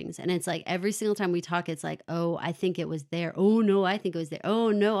strings? And it's like every single time we talk, it's like, oh, I think it was there. Oh, no, I think it was there.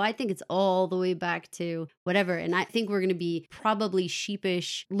 Oh, no, I think it's all the way back to whatever. And I think we're going to be probably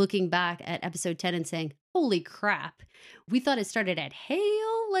sheepish looking back at episode 10 and saying, holy crap, we thought it started at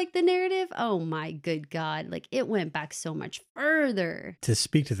Hale, like the narrative. Oh my good God. Like it went back so much further. To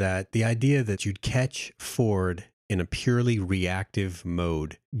speak to that, the idea that you'd catch Ford in a purely reactive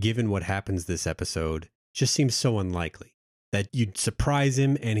mode, given what happens this episode, just seems so unlikely. That you'd surprise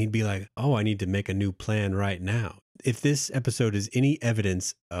him and he'd be like, oh, I need to make a new plan right now. If this episode is any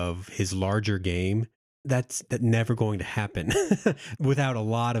evidence of his larger game, that's never going to happen without a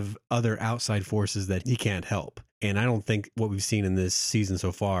lot of other outside forces that he can't help. And I don't think what we've seen in this season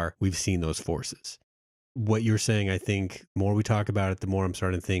so far, we've seen those forces. What you're saying, I think, the more we talk about it, the more I'm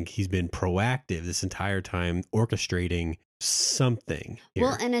starting to think he's been proactive this entire time, orchestrating something here.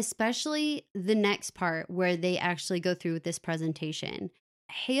 Well, and especially the next part where they actually go through with this presentation.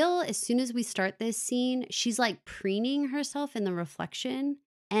 Hale, as soon as we start this scene, she's like preening herself in the reflection.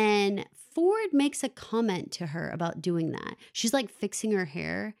 And Ford makes a comment to her about doing that. She's like fixing her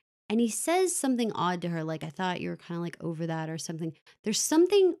hair. And he says something odd to her, like, I thought you were kind of like over that or something. There's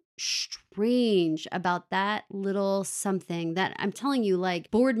something strange about that little something that I'm telling you, like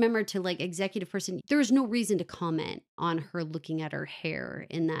board member to like executive person, there's no reason to comment on her looking at her hair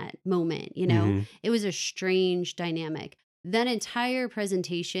in that moment. Mhm. It was a strange dynamic. That entire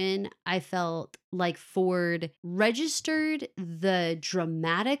presentation, I felt like Ford registered the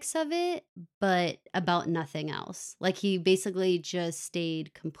dramatics of it, but about nothing else. Like he basically just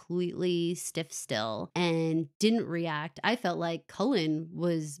stayed completely stiff still and didn't react. I felt like Cullen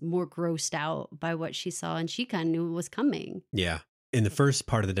was more grossed out by what she saw, and she kind of knew it was coming. Yeah. In the first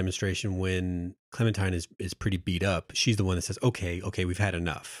part of the demonstration, when Clementine is pretty beat up, she's the one that says, okay, we've had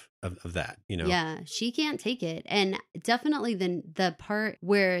enough of that, Yeah, she can't take it. And definitely the part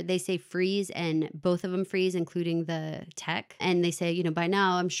where they say freeze and both of them freeze, including the tech. And they say, by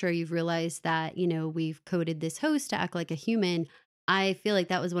now I'm sure you've realized that, we've coded this host to act like a human. I feel like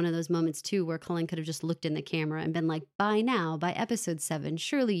that was one of those moments too where Cullen could have just looked in the camera and been like, by now, by episode 7,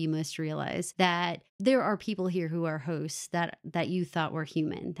 surely you must realize that there are people here who are hosts that you thought were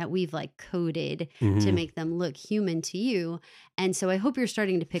human, that we've like coded to make them look human to you. And so I hope you're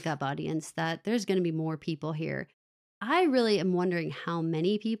starting to pick up, audience, that there's going to be more people here. I really am wondering how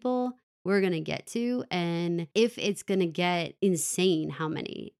many people we're going to get to and if it's going to get insane how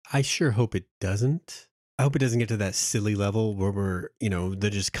many. I sure hope it doesn't. I hope it doesn't get to that silly level where we're,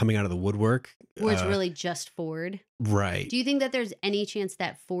 they're just coming out of the woodwork. Where it's really just Ford. Right. Do you think that there's any chance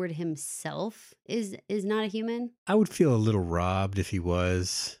that Ford himself is not a human? I would feel a little robbed if he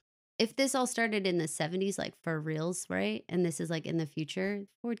was. If this all started in the 70s, like for reals, right? And this is like in the future,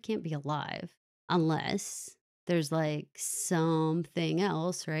 Ford can't be alive unless there's like something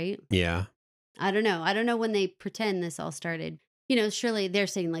else, right? Yeah. I don't know. I don't know when they pretend this all started. Surely they're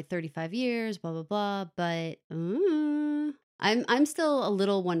saying like 35 years, blah, blah, blah. But I'm still a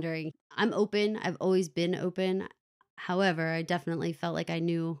little wondering. I'm open. I've always been open. However, I definitely felt like I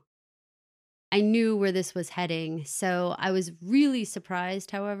knew where this was heading. So I was really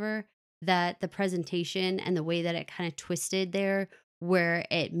surprised, however, that the presentation and the way that it kind of twisted there, where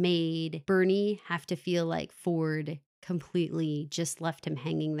it made Bernie have to feel like Ford completely just left him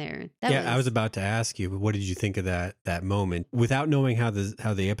hanging there. I was about to ask you, but what did you think of that moment? Without knowing how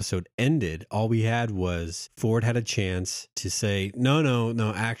the episode ended, all we had was Ford had a chance to say,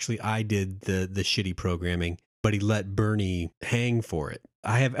 no, actually I did the shitty programming, but he let Bernie hang for it.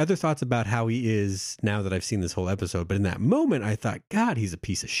 I have other thoughts about how he is now that I've seen this whole episode, but in that moment I thought, God, he's a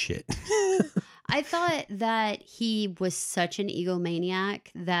piece of shit. I thought that he was such an egomaniac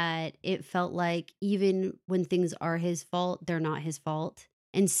that it felt like even when things are his fault, they're not his fault.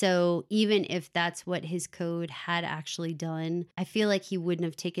 And so even if that's what his code had actually done, I feel like he wouldn't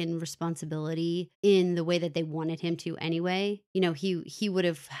have taken responsibility in the way that they wanted him to anyway. He would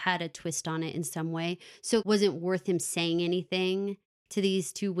have had a twist on it in some way. So it wasn't worth him saying anything to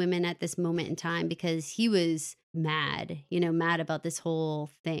these two women at this moment in time because he was mad about this whole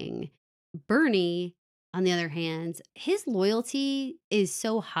thing. Bernie, on the other hand, his loyalty is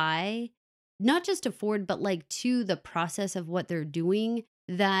so high, not just to Ford, but like to the process of what they're doing,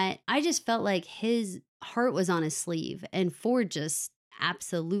 that I just felt like his heart was on his sleeve. And Ford just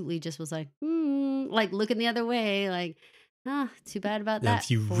absolutely just was like looking the other way, like, too bad about Now, that.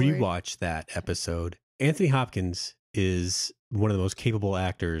 if you Ford. rewatch that episode, Anthony Hopkins is one of the most capable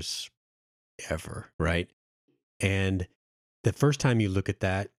actors ever, right? And the first time you look at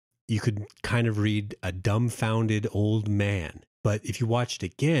that, you could kind of read a dumbfounded old man. But if you watch it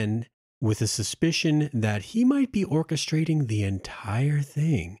again with a suspicion that he might be orchestrating the entire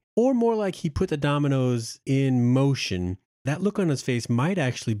thing, or more like he put the dominoes in motion, that look on his face might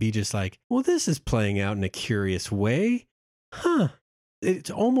actually be just like, well, this is playing out in a curious way. It's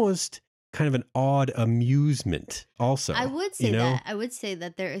almost kind of an odd amusement also. I would say that. I would say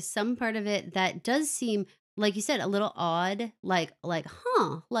that there is some part of it that does seem, like you said, a little odd, like,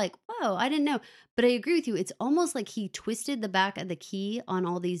 whoa, I didn't know. But I agree with you. It's almost like he twisted the back of the key on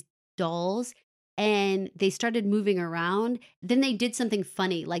all these dolls and they started moving around. Then they did something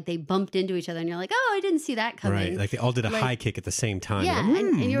funny, like they bumped into each other and you're like, oh, I didn't see that coming. Right, like they all did a high kick at the same time. Yeah, like,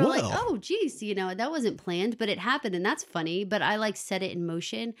 and you're like, well. oh, geez, that wasn't planned, but it happened and that's funny. But I like set it in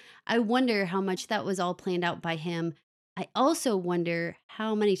motion. I wonder how much that was all planned out by him. I also wonder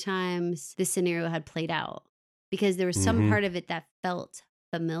how many times this scenario had played out. Because there was some part of it that felt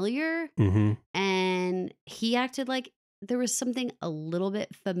familiar and he acted like there was something a little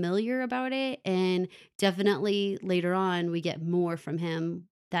bit familiar about it. And definitely later on, we get more from him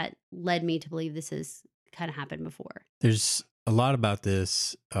that led me to believe this has kind of happened before. There's a lot about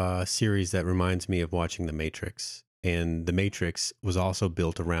this series that reminds me of watching The Matrix. And The Matrix was also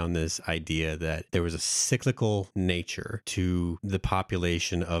built around this idea that there was a cyclical nature to the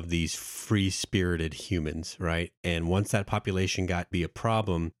population of these free-spirited humans, right? And once that population got to be a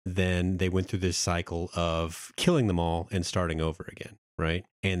problem, then they went through this cycle of killing them all and starting over again, right?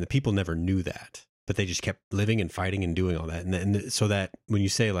 And the people never knew that, but they just kept living and fighting and doing all that. And so that when you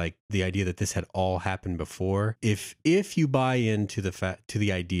say like the idea that this had all happened before, if you buy into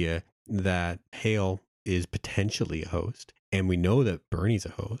the idea that Hale is potentially a host, and we know that Bernie's a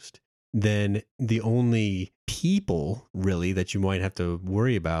host, then the only people really that you might have to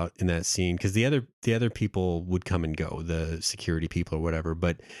worry about in that scene, because the other people would come and go, the security people or whatever,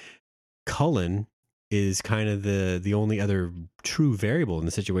 but Cullen is kind of the only other true variable in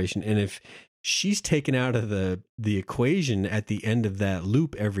the situation. And if she's taken out of the equation at the end of that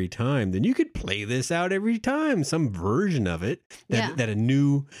loop every time, then you could play this out every time, some version of it that a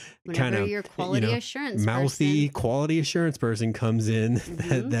new kind of your quality assurance mouthy person. quality assurance person comes in,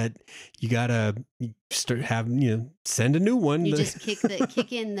 that you gotta start send a new one. You just kick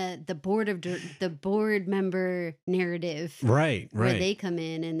in the board member narrative, right where they come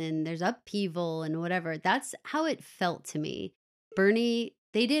in, and then there's upheaval and whatever. That's how it felt to me. Bernie,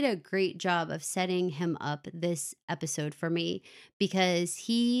 they did a great job of setting him up this episode for me, because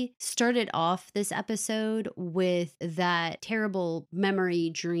he started off this episode with that terrible memory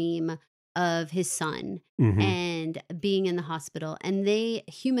dream of his son and being in the hospital. And they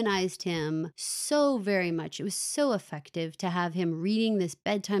humanized him so very much. It was so effective to have him reading this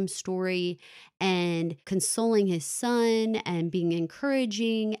bedtime story and consoling his son and being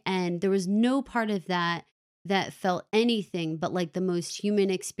encouraging. And there was no part of that felt anything but like the most human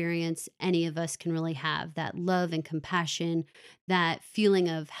experience any of us can really have. That love and compassion, that feeling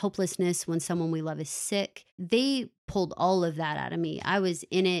of helplessness when someone we love is sick. They pulled all of that out of me. I was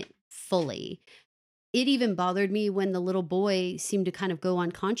in it fully. It even bothered me when the little boy seemed to kind of go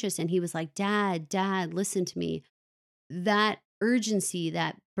unconscious and he was like, Dad, listen to me. That urgency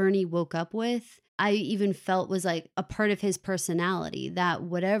that Bernie woke up with, I even felt was like a part of his personality, that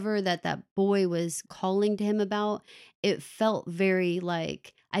whatever that boy was calling to him about, it felt very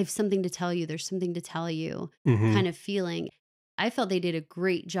like, I have something to tell you. There's something to tell you kind of feeling. I felt they did a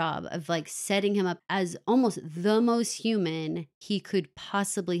great job of like setting him up as almost the most human he could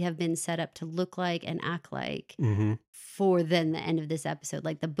possibly have been set up to look like and act like for then the end of this episode.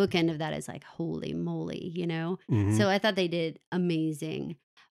 Like the bookend of that is like, holy moly, So I thought they did amazing.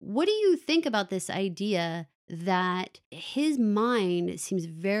 What do you think about this idea that his mind seems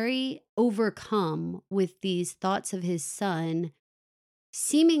very overcome with these thoughts of his son,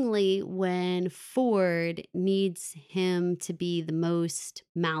 seemingly when Ford needs him to be the most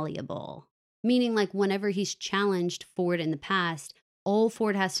malleable? Meaning like whenever he's challenged Ford in the past, all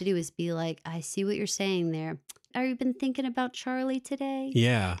Ford has to do is be like, I see what you're saying there. Have you been thinking about Charlie today?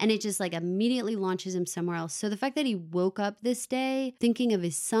 Yeah. And it just like immediately launches him somewhere else. So the fact that he woke up this day thinking of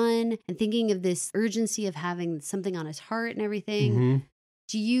his son and thinking of this urgency of having something on his heart and everything,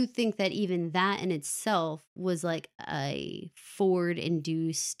 do you think that even that in itself was like a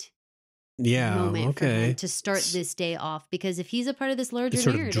Ford-induced moment for him to start this day off? Because if he's a part of this larger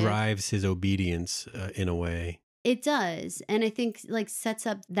narrative, it sort of drives his obedience in a way. It does. And I think like sets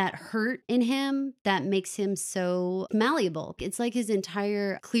up that hurt in him that makes him so malleable. It's like his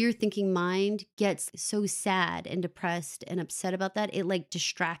entire clear thinking mind gets so sad and depressed and upset about that. It like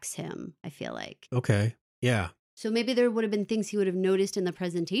distracts him, I feel like. Okay. Yeah. So maybe there would have been things he would have noticed in the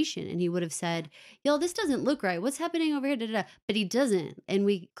presentation and he would have said, yo, this doesn't look right. What's happening over here? Da, da, da. But he doesn't. And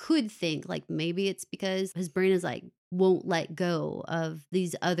we could think like maybe it's because his brain is like, won't let go of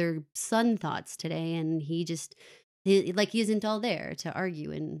these other son thoughts today. And he isn't all there to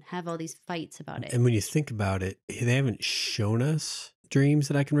argue and have all these fights about it. And when you think about it, they haven't shown us dreams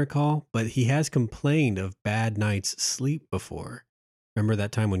that I can recall, but he has complained of bad nights sleep before. Remember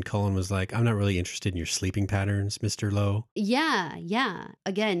that time when Cullen was like, I'm not really interested in your sleeping patterns, Mr. Lowe? Yeah.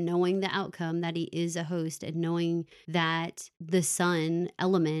 Again, knowing the outcome that he is a host and knowing that the son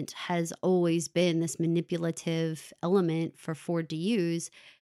element has always been this manipulative element for Ford to use.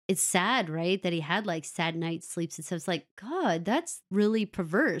 It's sad, right? That he had like sad night sleeps and stuff. It's like, God, that's really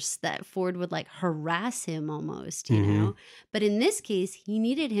perverse that Ford would like harass him almost, you know? But in this case, he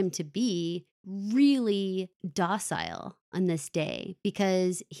needed him to be really docile on this day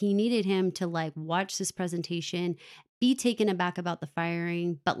because he needed him to like watch this presentation, be taken aback about the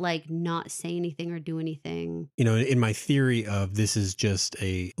firing, but like not say anything or do anything. You know, in my theory of this is just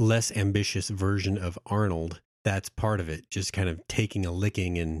a less ambitious version of Arnold, that's part of it. Just kind of taking a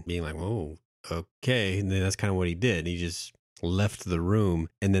licking and being like, whoa, okay. And then that's kind of what he did. He just left the room.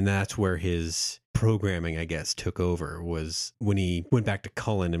 And then that's where his programming, I guess, took over was when he went back to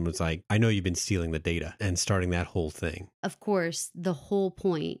Cullen and was like, I know you've been stealing the data, and starting that whole thing. Of course, the whole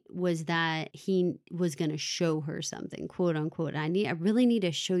point was that he was going to show her something, quote unquote. I really need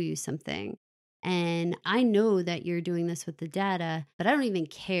to show you something. And I know that you're doing this with the data, but I don't even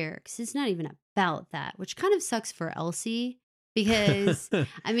care because it's not even about that, which kind of sucks for Elsie. Because,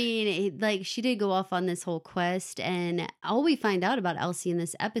 I mean, like she did go off on this whole quest. And all we find out about Elsie in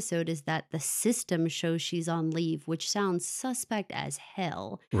this episode is that the system shows she's on leave, which sounds suspect as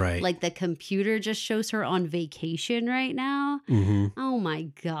hell. Right. Like the computer just shows her on vacation right now. Mm-hmm. Oh my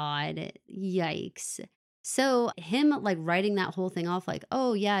God. Yikes. So him like writing that whole thing off like,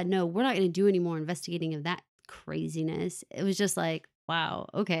 oh yeah, no, we're not going to do any more investigating of that craziness. It was just like, wow,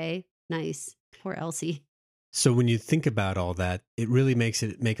 okay, nice. Poor Elsie. So when you think about all that, it really makes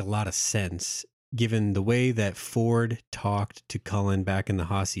it make a lot of sense, given the way that Ford talked to Cullen back in the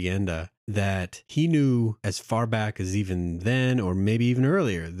hacienda, that he knew as far back as even then, or maybe even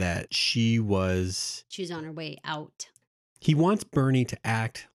earlier, that she's on her way out. He wants Bernie to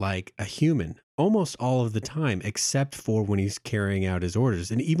act like a human almost all of the time, except for when he's carrying out his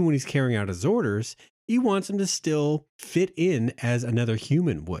orders. And even when he's carrying out his orders, he wants him to still fit in as another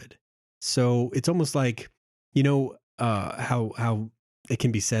human would. So it's almost like, you know, how it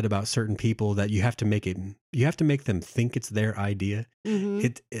can be said about certain people that you have to make them think it's their idea.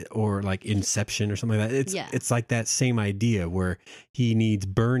 Mm-hmm. Or like Inception or something like that. It's like that same idea where he needs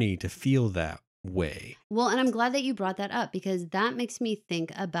Bernie to feel that way. Well, and I'm glad that you brought that up because that makes me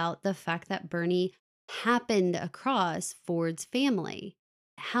think about the fact that Bernie happened across Ford's family.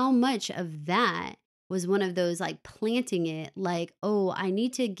 How much of that was one of those like planting it like, oh, I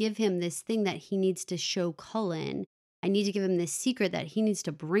need to give him this thing that he needs to show Cullen. I need to give him this secret that he needs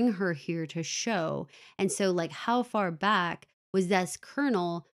to bring her here to show. And so like how far back was this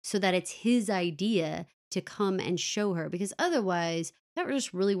kernel so that it's his idea to come and show her? Because otherwise that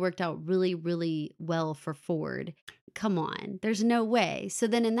just really worked out really, really well for Ford. Come on, there's no way. So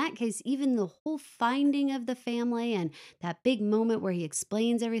then in that case, even the whole finding of the family and that big moment where he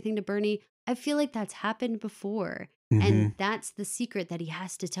explains everything to Bernie, I feel like that's happened before. Mm-hmm. And that's the secret that he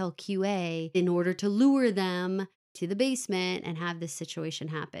has to tell QA in order to lure them to the basement and have this situation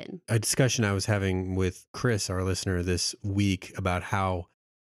happen. A discussion I was having with Chris, our listener, this week about how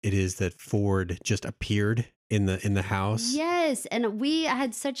it is that Ford just appeared in the house. Yes. And we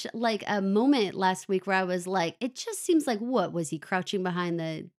had such like a moment last week where I was like, it just seems like, what was he crouching behind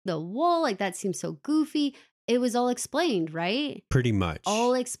the wall? Like that seems so goofy. It was all explained, right? Pretty much.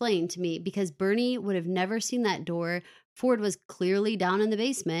 All explained to me because Bernie would have never seen that door. Ford was clearly down in the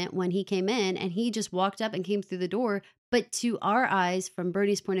basement when he came in and he just walked up and came through the door. But to our eyes, from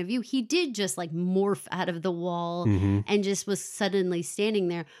Bernie's point of view, he did just like morph out of the wall and just was suddenly standing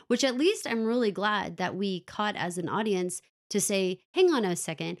there, which at least I'm really glad that we caught as an audience to say, hang on a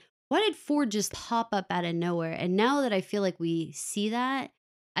second, why did Ford just pop up out of nowhere? And now that I feel like we see that,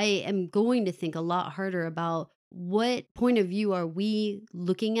 I am going to think a lot harder about what point of view are we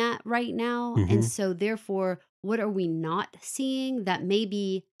looking at right now? Mm-hmm. And so therefore, what are we not seeing that may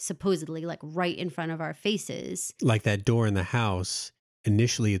be supposedly like right in front of our faces? Like that door in the house,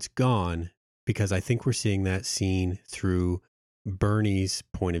 initially it's gone because I think we're seeing that scene through Bernie's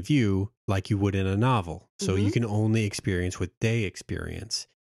point of view like you would in a novel. So you can only experience what they experience.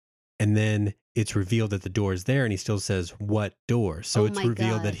 And then it's revealed that the door is there and he still says, what door? So it's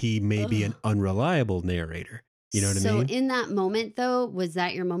revealed that he may be an unreliable narrator. You know what I mean? So in that moment, though, was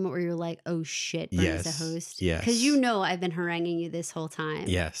that your moment where you're like, oh, shit, Bernie's a host? Yes. Because you know I've been haranguing you this whole time.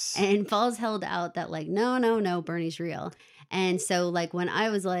 Yes. And Falls held out that like, no, Bernie's real. And so like when I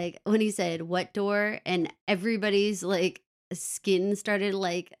was like, when he said, what door? And everybody's like skin started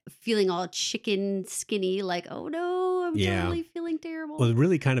like feeling all chicken skinny, like, oh no, I'm totally feeling terrible. Well, it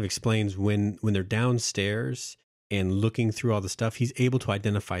really kind of explains when they're downstairs and looking through all the stuff, he's able to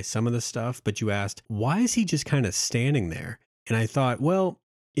identify some of the stuff. But you asked, why is he just kind of standing there? And I thought, well,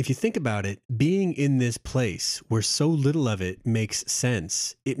 if you think about it, being in this place where so little of it makes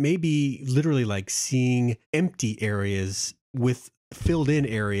sense, it may be literally like seeing empty areas with filled in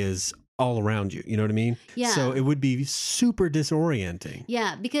areas all around you. You know what I mean? Yeah. So it would be super disorienting.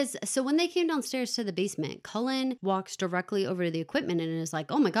 Yeah, because so when they came downstairs to the basement, Cullen walks directly over to the equipment and is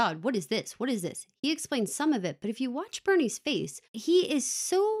like, oh my God, what is this? What is this? He explains some of it, but if you watch Bernie's face, he is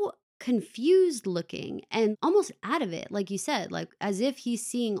so confused looking and almost out of it, like you said, like as if he's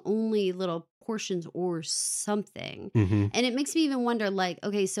seeing only little portions or something. Mm-hmm. And it makes me even wonder, like,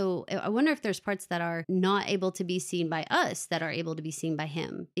 okay, so I wonder if there's parts that are not able to be seen by us that are able to be seen by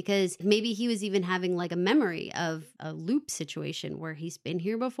him. Because maybe he was even having like a memory of a loop situation where he's been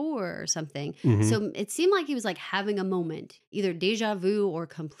here before or something. Mm-hmm. So it seemed like he was like having a moment, either deja vu or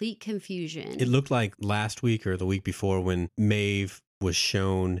complete confusion. It looked like last week or the week before when Maeve was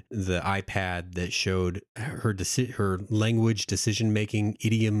shown the iPad that showed her language decision-making,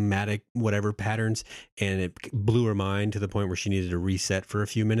 idiomatic, whatever patterns, and it blew her mind to the point where she needed to reset for a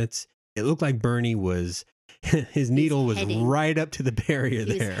few minutes. It looked like Bernie was, his needle was right up to the barrier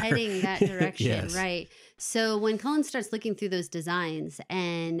there. He was heading that direction, Yes. right? So when Cullen starts looking through those designs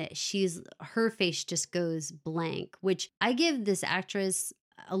and her face just goes blank, which I give this actress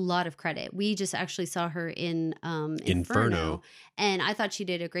a lot of credit. We just actually saw her in Inferno, and I thought she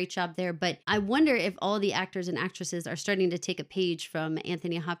did a great job there. But I wonder if all the actors and actresses are starting to take a page from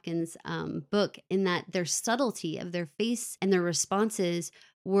Anthony Hopkins' book, in that their subtlety of their face and their responses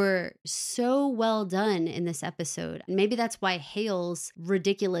were so well done in this episode. Maybe that's why Hale's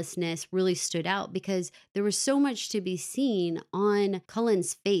ridiculousness really stood out, because there was so much to be seen on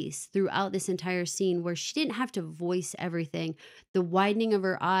Cullen's face throughout this entire scene where she didn't have to voice everything. The widening of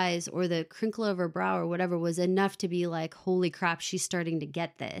her eyes or the crinkle of her brow or whatever was enough to be like, holy crap, she's starting to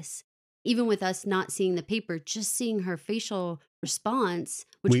get this. Even with us not seeing the paper, just seeing her facial response,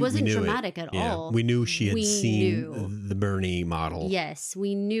 which wasn't dramatic at all. We knew she had seen the Bernie model. Yes,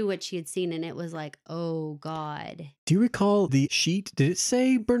 we knew what she had seen, and it was like, oh, God. Do you recall the sheet? Did it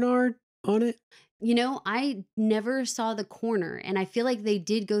say Bernard on it? You know, I never saw the corner, and I feel like they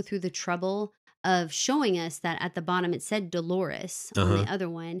did go through the trouble of showing us that at the bottom it said Dolores on the other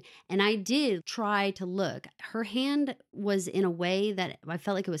one. And I did try to look. Her hand was in a way that I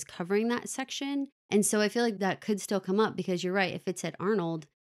felt like it was covering that section. And so I feel like that could still come up, because you're right. If it said Arnold,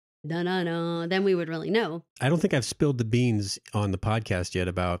 then we would really know. I don't think I've spilled the beans on the podcast yet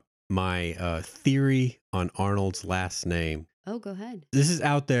about my theory on Arnold's last name. Oh, go ahead. This is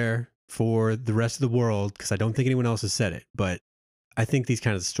out there for the rest of the world because I don't think anyone else has said it. But I think these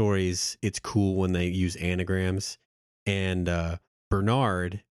kind of stories, it's cool when they use anagrams. And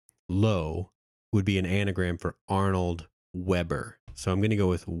Bernard Lowe would be an anagram for Arnold Weber. So I'm going to go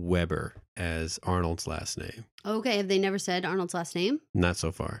with Weber as Arnold's last name. Okay. Have they never said Arnold's last name? Not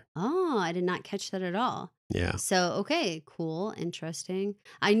so far. Oh, I did not catch that at all. Yeah. So, okay, cool, interesting.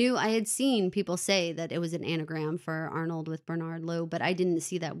 I had seen people say that it was an anagram for Arnold with Bernard Lowe, but I didn't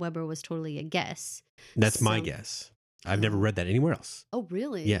see that Weber was totally a guess. That's my guess. I've never read that anywhere else. Oh,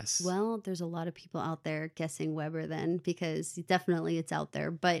 really? Yes. Well, there's a lot of people out there guessing Weber then, because definitely it's out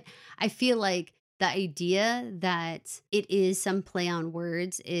there. But I feel like the idea that it is some play on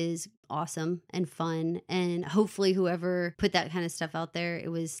words is awesome and fun. And hopefully whoever put that kind of stuff out there,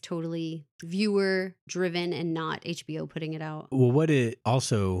 it was totally viewer driven and not HBO putting it out. Well, what it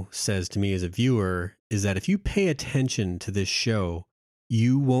also says to me as a viewer is that if you pay attention to this show,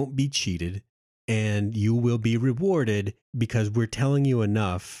 you won't be cheated. And you will be rewarded because we're telling you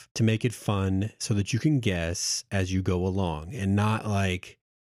enough to make it fun so that you can guess as you go along, and not like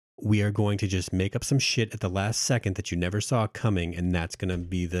we are going to just make up some shit at the last second that you never saw coming, and that's going to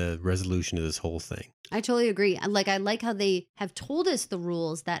be the resolution of this whole thing. I totally agree. I like how they have told us the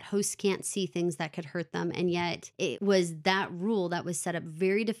rules that hosts can't see things that could hurt them. And yet it was that rule that was set up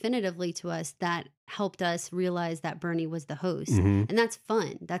very definitively to us that helped us realize that Bernie was the host. Mm-hmm. And that's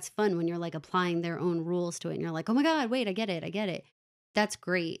fun. That's fun when you're like applying their own rules to it. And you're like, oh my God, wait, I get it. That's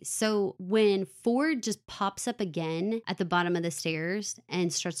great. So when Ford just pops up again at the bottom of the stairs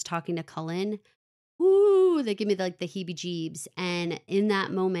and starts talking to Cullen, ooh, they give me like the heebie-jeebs. And in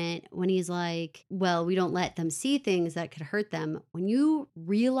that moment, when he's like, well, we don't let them see things that could hurt them. When you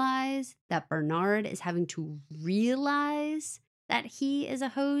realize that Bernard is having to realize that he is a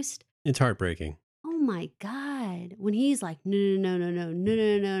host. It's heartbreaking. Oh my God. When he's like,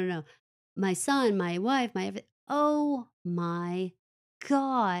 no. My son, my wife, oh my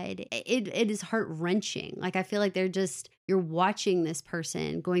God, it is heart-wrenching. Like, I feel like you're watching this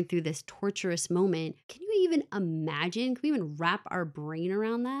person going through this torturous moment. Can you even imagine? Can we even wrap our brain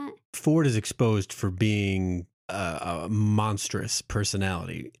around that? Ford is exposed for being a monstrous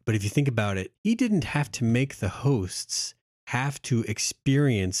personality. But if you think about it, he didn't have to make the hosts have to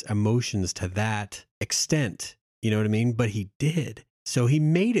experience emotions to that extent. You know what I mean? But he did. So he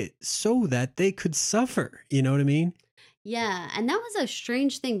made it so that they could suffer. You know what I mean? Yeah, and that was a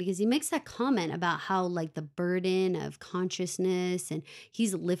strange thing because he makes that comment about how like the burden of consciousness, and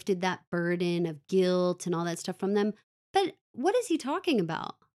he's lifted that burden of guilt and all that stuff from them. But what is he talking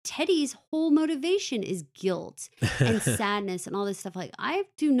about? Teddy's whole motivation is guilt and sadness and all this stuff. Like, I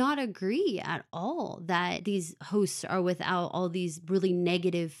do not agree at all that these hosts are without all these really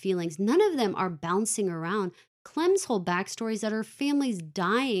negative feelings. None of them are bouncing around. Clem's whole backstory is that her family's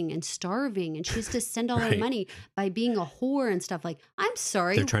dying and starving, and she has to send all her Right. money by being a whore and stuff. Like, I'm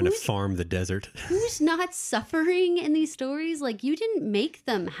sorry. They're trying to farm the desert. Who's not suffering in these stories? Like, you didn't make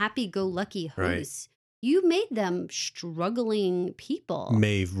them happy-go-lucky Right. hosts. You made them struggling people.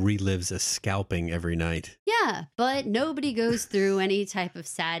 Maeve relives a scalping every night. Yeah, but nobody goes through any type of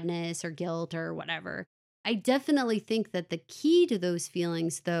sadness or guilt or whatever. I definitely think that the key to those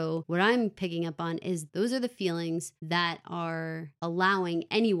feelings, though, what I'm picking up on is those are the feelings that are allowing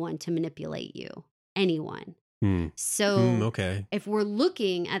anyone to manipulate you. Anyone. So Okay. if we're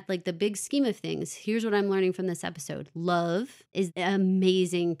looking at like the big scheme of things, here's what I'm learning from this episode. Love is an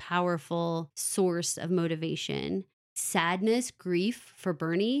amazing, powerful source of motivation. Sadness, grief for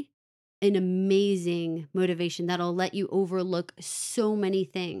Bernie, an amazing motivation that'll let you overlook so many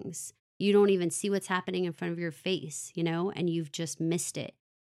things. You don't even see what's happening in front of your face, you know, and you've just missed it.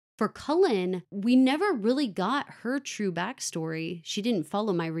 For Cullen, we never really got her true backstory. She didn't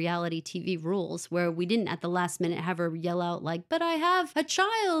follow my reality TV rules where we didn't at the last minute have her yell out like, but I have a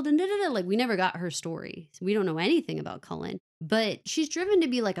child and da-da-da. Like, we never got her story. So we don't know anything about Cullen. But she's driven to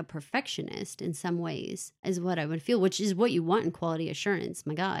be like a perfectionist in some ways, is what I would feel, which is what you want in quality assurance.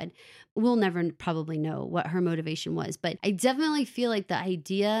 My God, we'll never probably know what her motivation was. But I definitely feel like the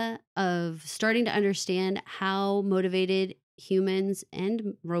idea of starting to understand how motivated humans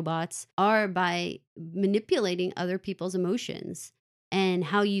and robots are by manipulating other people's emotions, and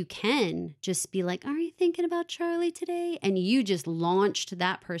how you can just be like, are you thinking about Charlie today? And you just launched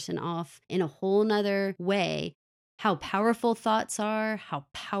that person off in a whole nother way. How powerful thoughts are, how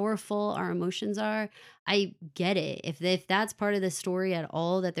powerful our emotions are. I get it. If that's part of the story at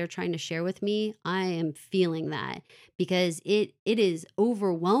all that they're trying to share with me, I am feeling that, because it is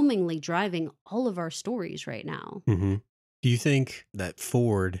overwhelmingly driving all of our stories right now. Mm-hmm. Do you think that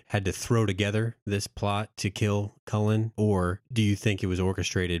Ford had to throw together this plot to kill Cullen, or do you think it was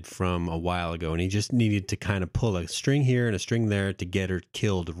orchestrated from a while ago and he just needed to kind of pull a string here and a string there to get her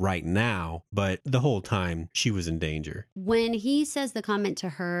killed right now, but the whole time she was in danger? When he says the comment to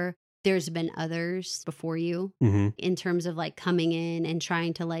her, there's been others before you, in terms of like coming in and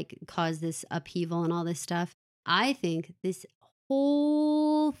trying to like cause this upheaval and all this stuff, I think this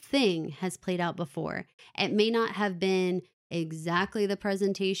whole thing has played out before. It may not have been exactly the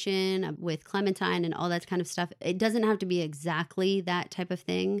presentation with Clementine and all that kind of stuff. It doesn't have to be exactly that type of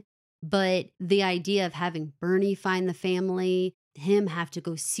thing, but the idea of having Bernie find the family, him have to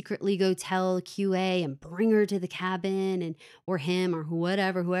go secretly go tell QA and bring her to the cabin, and or him or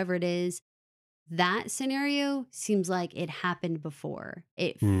whoever it is. That scenario seems like it happened before.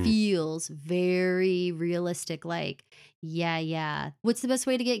 It feels very realistic. Like, yeah. What's the best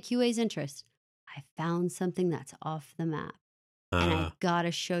way to get QA's interest? I found something that's off the map and I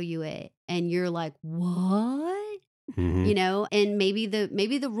gotta show you it. And you're like, what? You know, and maybe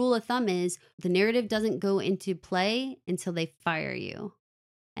the rule of thumb is the narrative doesn't go into play until they fire you.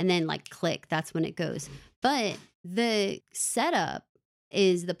 And then like click, that's when it goes. But the setup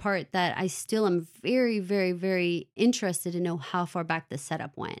is the part that I still am very, very, very interested to know how far back the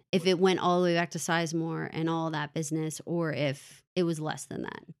setup went. If it went all the way back to Sizemore and all that business, or if it was less than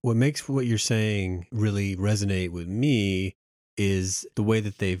that. What makes what you're saying really resonate with me is the way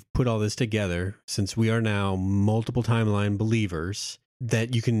that they've put all this together, since we are now multiple timeline believers,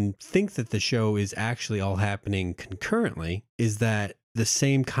 that you can think that the show is actually all happening concurrently, is that the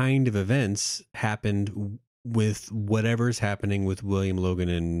same kind of events happened with whatever's happening with William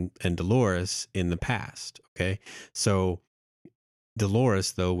Logan and Dolores in the past. Okay. So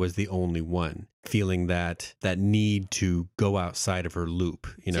Dolores, though, was the only one feeling that need to go outside of her loop,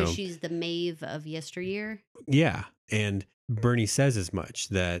 you know? So she's the Maeve of yesteryear? Yeah. And Bernie says as much,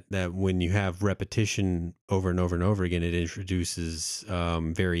 that when you have repetition over and over and over again, it introduces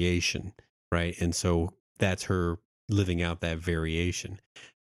variation, right? And so that's her living out that variation.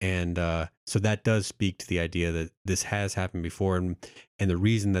 And so that does speak to the idea that this has happened before. And the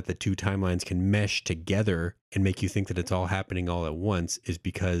reason that the two timelines can mesh together and make you think that it's all happening all at once is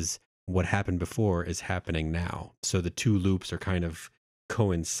because what happened before is happening now. So the two loops are kind of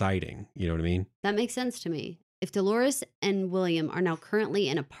coinciding. You know what I mean? That makes sense to me. If Dolores and William are now currently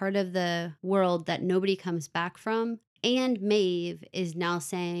in a part of the world that nobody comes back from, and Maeve is now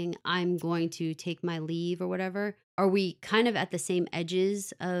saying, I'm going to take my leave or whatever, are we kind of at the same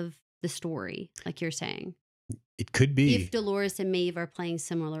edges of the story, like you're saying? It could be. If Dolores and Maeve are playing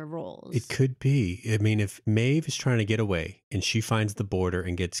similar roles. It could be. I mean, if Maeve is trying to get away and she finds the border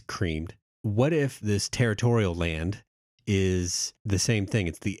and gets creamed, what if this territorial land is the same thing?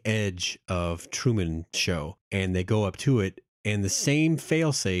 It's the edge of Truman Show, and they go up to it, and the same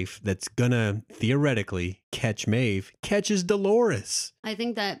failsafe that's gonna theoretically catch Maeve catches Dolores. I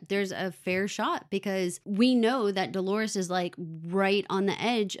think that there's a fair shot because we know that Dolores is like right on the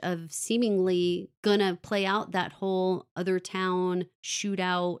edge of seemingly gonna play out that whole other town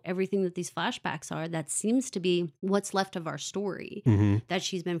shootout, everything that these flashbacks are. That seems to be what's left of our story that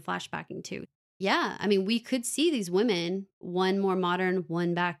she's been flashbacking to. Yeah, I mean, we could see these women, one more modern,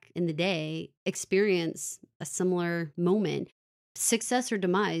 one back in the day, experience a similar moment. Success or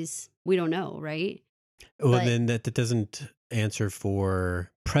demise, we don't know, right? Well, then that doesn't answer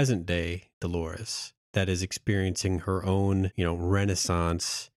for present day Dolores that is experiencing her own,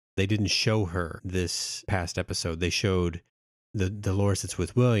 renaissance. They didn't show her this past episode. They showed the Dolores that's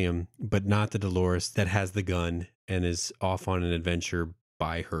with William, but not the Dolores that has the gun and is off on an adventure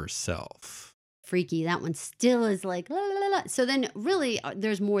by herself. Freaky. That one still is like, la, la, la, la. So then really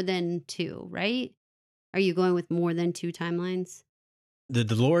there's more than two, right? Are you going with more than two timelines? The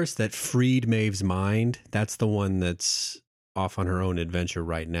Dolores that freed Maeve's mind, that's the one that's off on her own adventure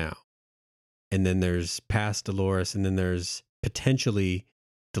right now. And then there's past Dolores, and then there's potentially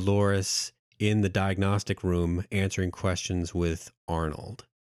Dolores in the diagnostic room answering questions with Arnold.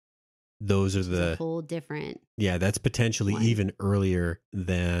 Those are the whole different. Yeah, that's potentially one. Even earlier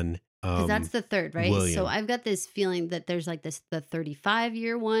than because that's the third, right? William. So I've got this feeling that there's like the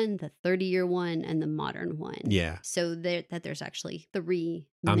 35-year one, the 30-year one, and the modern one. Yeah. So that there's actually three.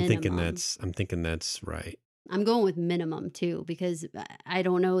 I'm thinking that's right. I'm going with minimum too, because I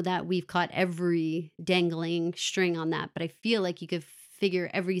don't know that we've caught every dangling string on that, but I feel like you could figure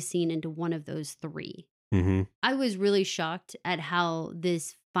every scene into one of those three. Mm-hmm. I was really shocked at how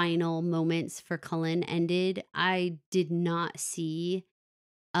this final moments for Cullen ended. I did not see.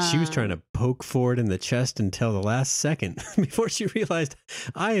 She was trying to poke Ford in the chest until the last second before she realized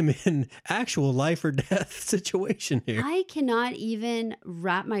I am in actual life or death situation here. I cannot even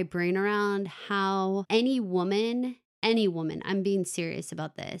wrap my brain around how any woman, I'm being serious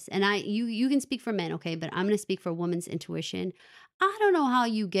about this. And you can speak for men, okay, but I'm going to speak for a woman's intuition. I don't know how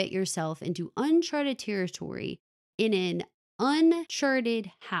you get yourself into uncharted territory in an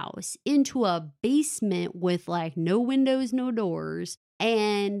uncharted house, into a basement with like no windows, no doors.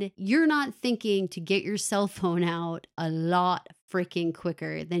 And you're not thinking to get your cell phone out a lot freaking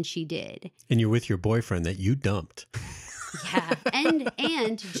quicker than she did. And you're with your boyfriend that you dumped. Yeah,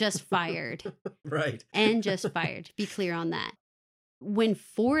 and just fired. Right. And just fired. Be clear on that. When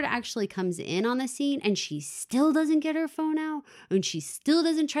Ford actually comes in on the scene and she still doesn't get her phone out, and she still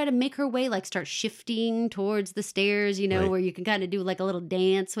doesn't try to make her way, like start shifting towards the stairs, right. Where you can kind of do like a little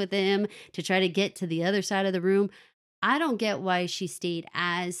dance with him to try to get to the other side of the room. I don't get why she stayed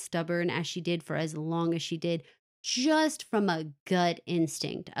as stubborn as she did for as long as she did, just from a gut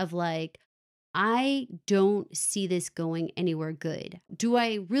instinct of like, I don't see this going anywhere good. Do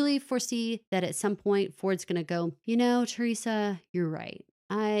I really foresee that at some point Ford's going to go, Teresa, you're right.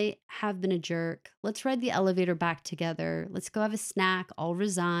 I have been a jerk. Let's ride the elevator back together. Let's go have a snack. I'll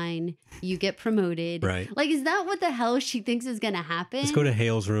resign. You get promoted. Right. Like, is that what the hell she thinks is going to happen? Let's go to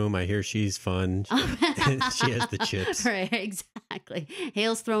Hale's room. I hear she's fun. She has the chips. Right, exactly.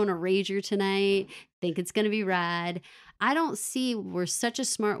 Hale's throwing a rager tonight. Think it's going to be rad. I don't see where such a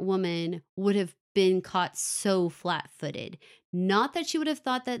smart woman would have been caught so flat-footed. Not that she would have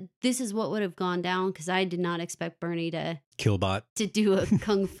thought that this is what would have gone down, because I did not expect Bernie to Killbot to do a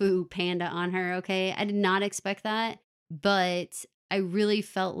kung fu panda on her. Okay, I did not expect that, but I really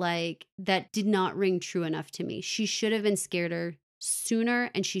felt like that did not ring true enough to me. She should have been scared her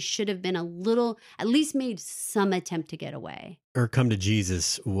sooner, and she should have been at least made some attempt to get away. Her come to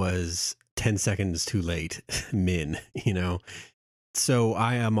Jesus was 10 seconds too late, So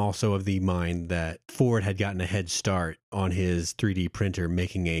I am also of the mind that Ford had gotten a head start on his 3D printer,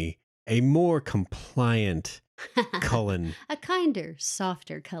 making a more compliant Cullen. A kinder,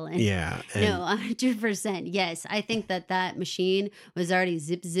 softer Cullen. Yeah. No, 100%. Yes. I think that machine was already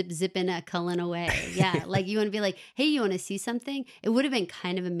zipping a Cullen away. Yeah. Like you want to be like, hey, you want to see something? It would have been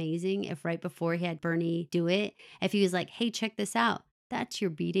kind of amazing if right before he had Bernie do it, if he was like, hey, check this out. That's your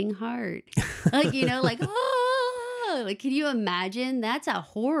beating heart. Like, like, oh. Like, can you imagine? That's a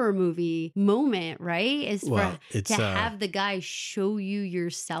horror movie moment, right? To have the guy show you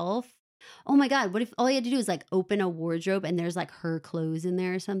yourself Oh my God, what if all you had to do is like open a wardrobe and there's like her clothes in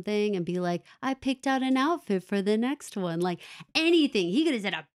there or something and be like, I picked out an outfit for the next one. Like anything. He could have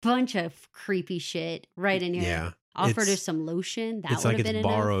said a bunch of creepy shit right in here. Yeah. Offered her some lotion. That It's would like have it's been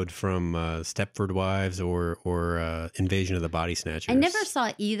enough. borrowed from Stepford Wives or Invasion of the Body Snatchers. I never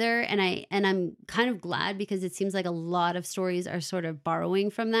saw either, and I'm kind of glad because it seems like a lot of stories are sort of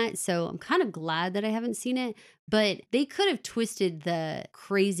borrowing from that. So I'm kind of glad that I haven't seen it. But they could have twisted the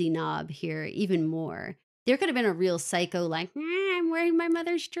crazy knob here even more. There could have been a real psycho, like I'm wearing my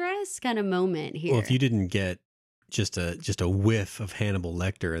mother's dress kind of moment here. Well, if you didn't get just a whiff of Hannibal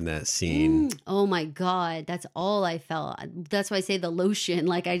Lecter in that scene. Oh my God. That's all I felt. That's why I say the lotion.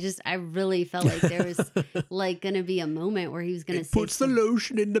 Like I really felt like there was like going to be a moment where he was going to say puts the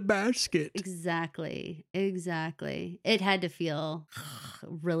lotion in the basket. Exactly. It had to feel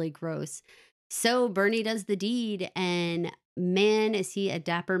really gross. So Bernie does the deed, and man, is he a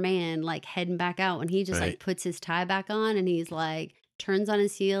dapper man, like heading back out when he just like puts his tie back on and he's like, turns on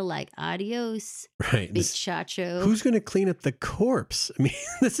his heel like adios, right? Bichacho. Who's going to clean up the corpse? I mean,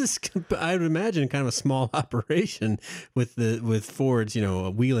 this is, I would imagine, kind of a small operation with Ford's,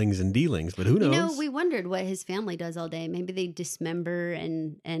 wheelings and dealings. But who knows? We wondered what his family does all day. Maybe they dismember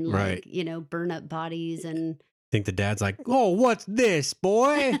and like burn up bodies and. I think the dad's like, oh, what's this,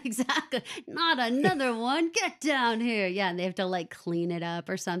 boy? Exactly. Not another one. Get down here. Yeah, and they have to like clean it up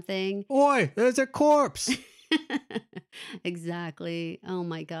or something. Oi, there's a corpse. Exactly. Oh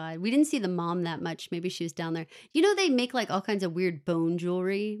my God. We didn't see the mom that much. Maybe she was down there. They make like all kinds of weird bone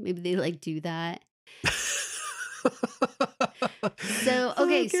jewelry. Maybe they like do that. So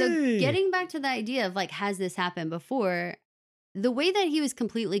getting back to the idea of like, has this happened before? The way that he was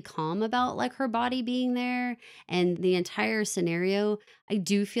completely calm about like her body being there and the entire scenario, I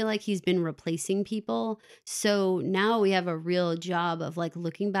do feel like he's been replacing people. So now we have a real job of like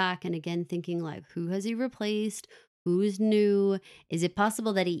looking back and again thinking like, who has he replaced? Who is new? Is it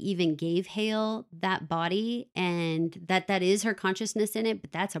possible that he even gave Hale that body and that is her consciousness in it,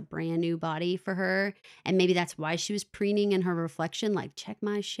 but that's a brand new body for her? And maybe that's why she was preening in her reflection, like, check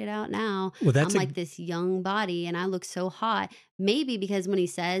my shit out now. Well, I'm like this young body and I look so hot. Maybe because when he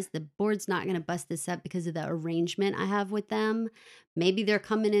says the board's not going to bust this up because of the arrangement I have with them, maybe they're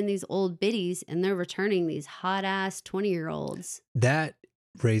coming in these old biddies and they're returning these hot ass 20-year-olds. That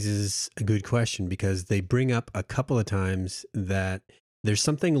raises a good question because they bring up a couple of times that there's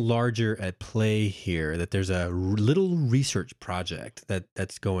something larger at play here, that there's a little research project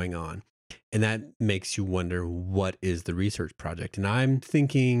that's going on. And that makes you wonder, what is the research project? And I'm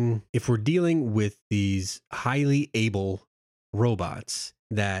thinking, if we're dealing with these highly able robots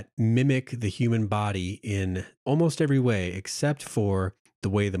that mimic the human body in almost every way, except for the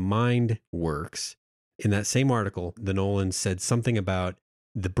way the mind works, in that same article, the Nolans said something about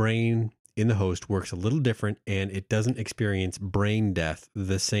the brain in the host works a little different and it doesn't experience brain death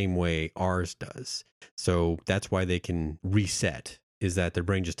the same way ours does. So that's why they can reset, is that their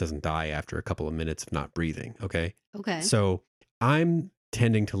brain just doesn't die after a couple of minutes of not breathing. Okay. So I'm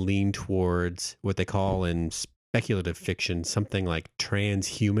tending to lean towards what they call in speculative fiction something like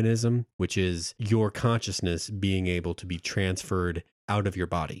transhumanism, which is your consciousness being able to be transferred out of your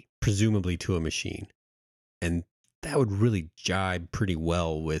body, presumably to a machine. And that would really jibe pretty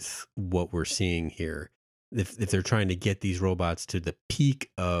well with what we're seeing here. If they're trying to get these robots to the peak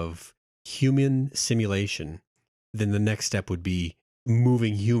of human simulation, then the next step would be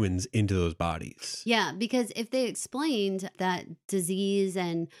moving humans into those bodies. Yeah, because if they explained that disease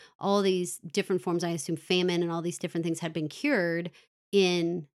and all these different forms, I assume famine and all these different things had been cured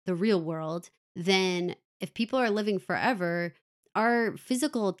in the real world, then if people are living forever, our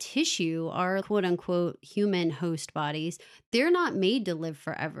physical tissue, our quote unquote human host bodies, they're not made to live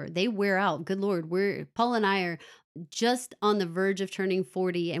forever. They wear out. Good Lord. Paul and I are just on the verge of turning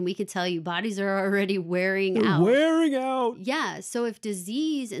 40 and we could tell you bodies are already wearing out. Wearing out. Yeah. So if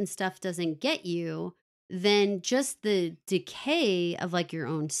disease and stuff doesn't get you, then just the decay of like your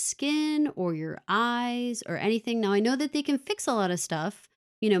own skin or your eyes or anything. Now I know that they can fix a lot of stuff.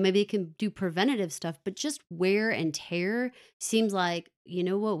 Maybe they can do preventative stuff, but just wear and tear seems like,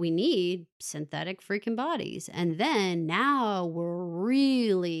 what we need? Synthetic freaking bodies. And then now we're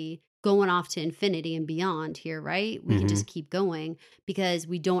really going off to infinity and beyond here, right? We can just keep going because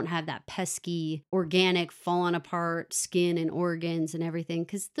we don't have that pesky, organic, falling apart skin and organs and everything,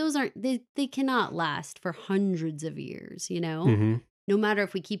 because those they cannot last for hundreds of years, No matter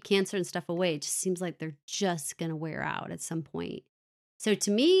if we keep cancer and stuff away, it just seems like they're just going to wear out at some point. So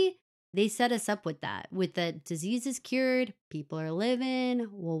to me, they set us up with that. With the disease is cured, people are living.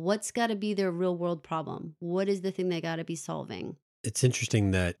 Well, what's got to be their real world problem? What is the thing they got to be solving? It's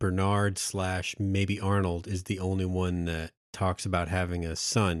interesting that Bernard / maybe Arnold is the only one that talks about having a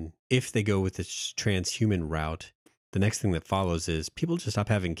son. If they go with this transhuman route, the next thing that follows is people just stop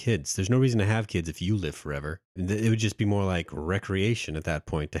having kids. There's no reason to have kids if you live forever. It would just be more like recreation at that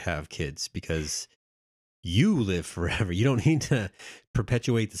point to have kids because you live forever. You don't need to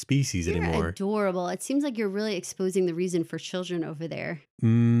perpetuate the species anymore. Adorable. It seems like you're really exposing the reason for children over there.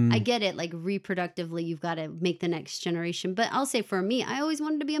 I get it. Like reproductively, you've got to make the next generation. But I'll say for me, I always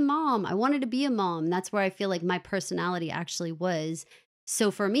wanted to be a mom. I wanted to be a mom. That's where I feel like my personality actually was. So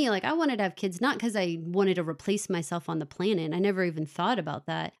for me, like I wanted to have kids, not because I wanted to replace myself on the planet. I never even thought about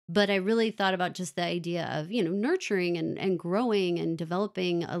that. But I really thought about just the idea of, nurturing and growing and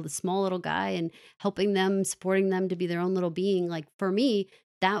developing a small little guy and helping them, supporting them to be their own little being. Like for me,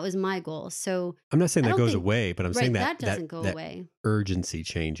 that was my goal. So I'm not saying that goes away, but I'm saying that doesn't go away. Urgency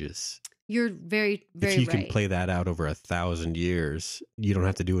changes. You're very, very right. If you right. can play that out over 1,000 years, you don't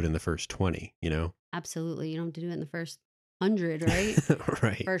have to do it in the first 20, Absolutely. You don't have to do it in the first 100, right?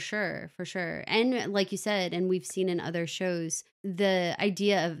 Right. For sure. And like you said, and we've seen in other shows, the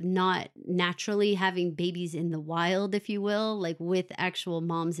idea of not naturally having babies in the wild, if you will, like with actual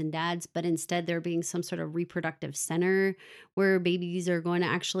moms and dads, but instead there being some sort of reproductive center where babies are going to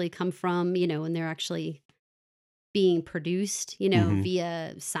actually come from, and they're actually being produced,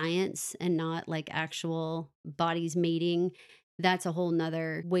 via science and not like actual bodies mating. That's a whole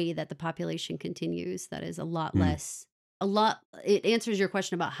nother way that the population continues. That is a lot less. It answers your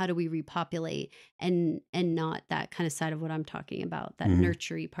question about how do we repopulate and not that kind of side of what I'm talking about, that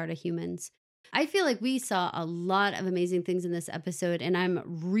nurturing part of humans. I feel like we saw a lot of amazing things in this episode, and I'm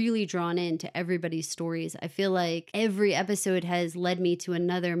really drawn into everybody's stories. I feel like every episode has led me to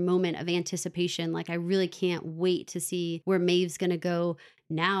another moment of anticipation. Like I really can't wait to see where Maeve's going to go.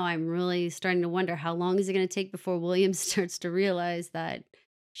 Now I'm really starting to wonder how long is it going to take before William starts to realize that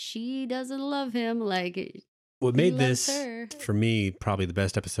she doesn't love him like what made this, for me, probably the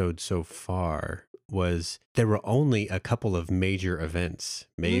best episode so far was there were only a couple of major events.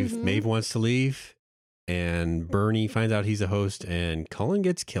 Maeve wants to leave, and Bernie finds out he's a host, and Cullen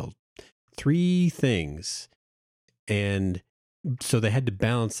gets killed. 3 things. And so they had to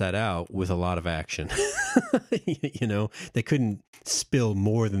balance that out with a lot of action. They couldn't spill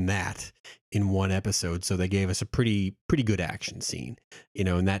more than that in one episode. So they gave us a pretty good action scene,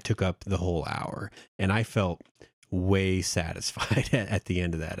 and that took up the whole hour. And I felt way satisfied at the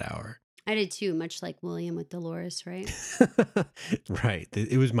end of that hour. I did too, much like William with Dolores, right? Right.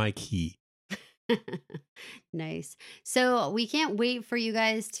 It was my key. Nice. So we can't wait for you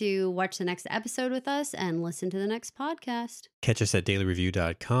guys to watch the next episode with us and listen to the next podcast. Catch us at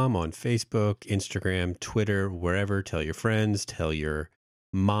dailyreview.com on Facebook, Instagram, Twitter, wherever. Tell your friends, tell your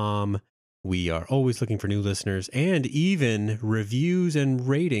mom. We are always looking for new listeners and even reviews and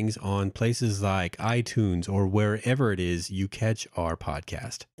ratings on places like iTunes or wherever it is you catch our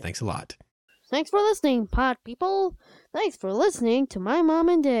podcast. Thanks a lot. Thanks for listening, pod people. Thanks for listening to my mom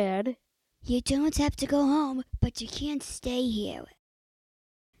and dad. You don't have to go home, but you can't stay here.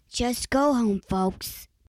 Just go home, folks.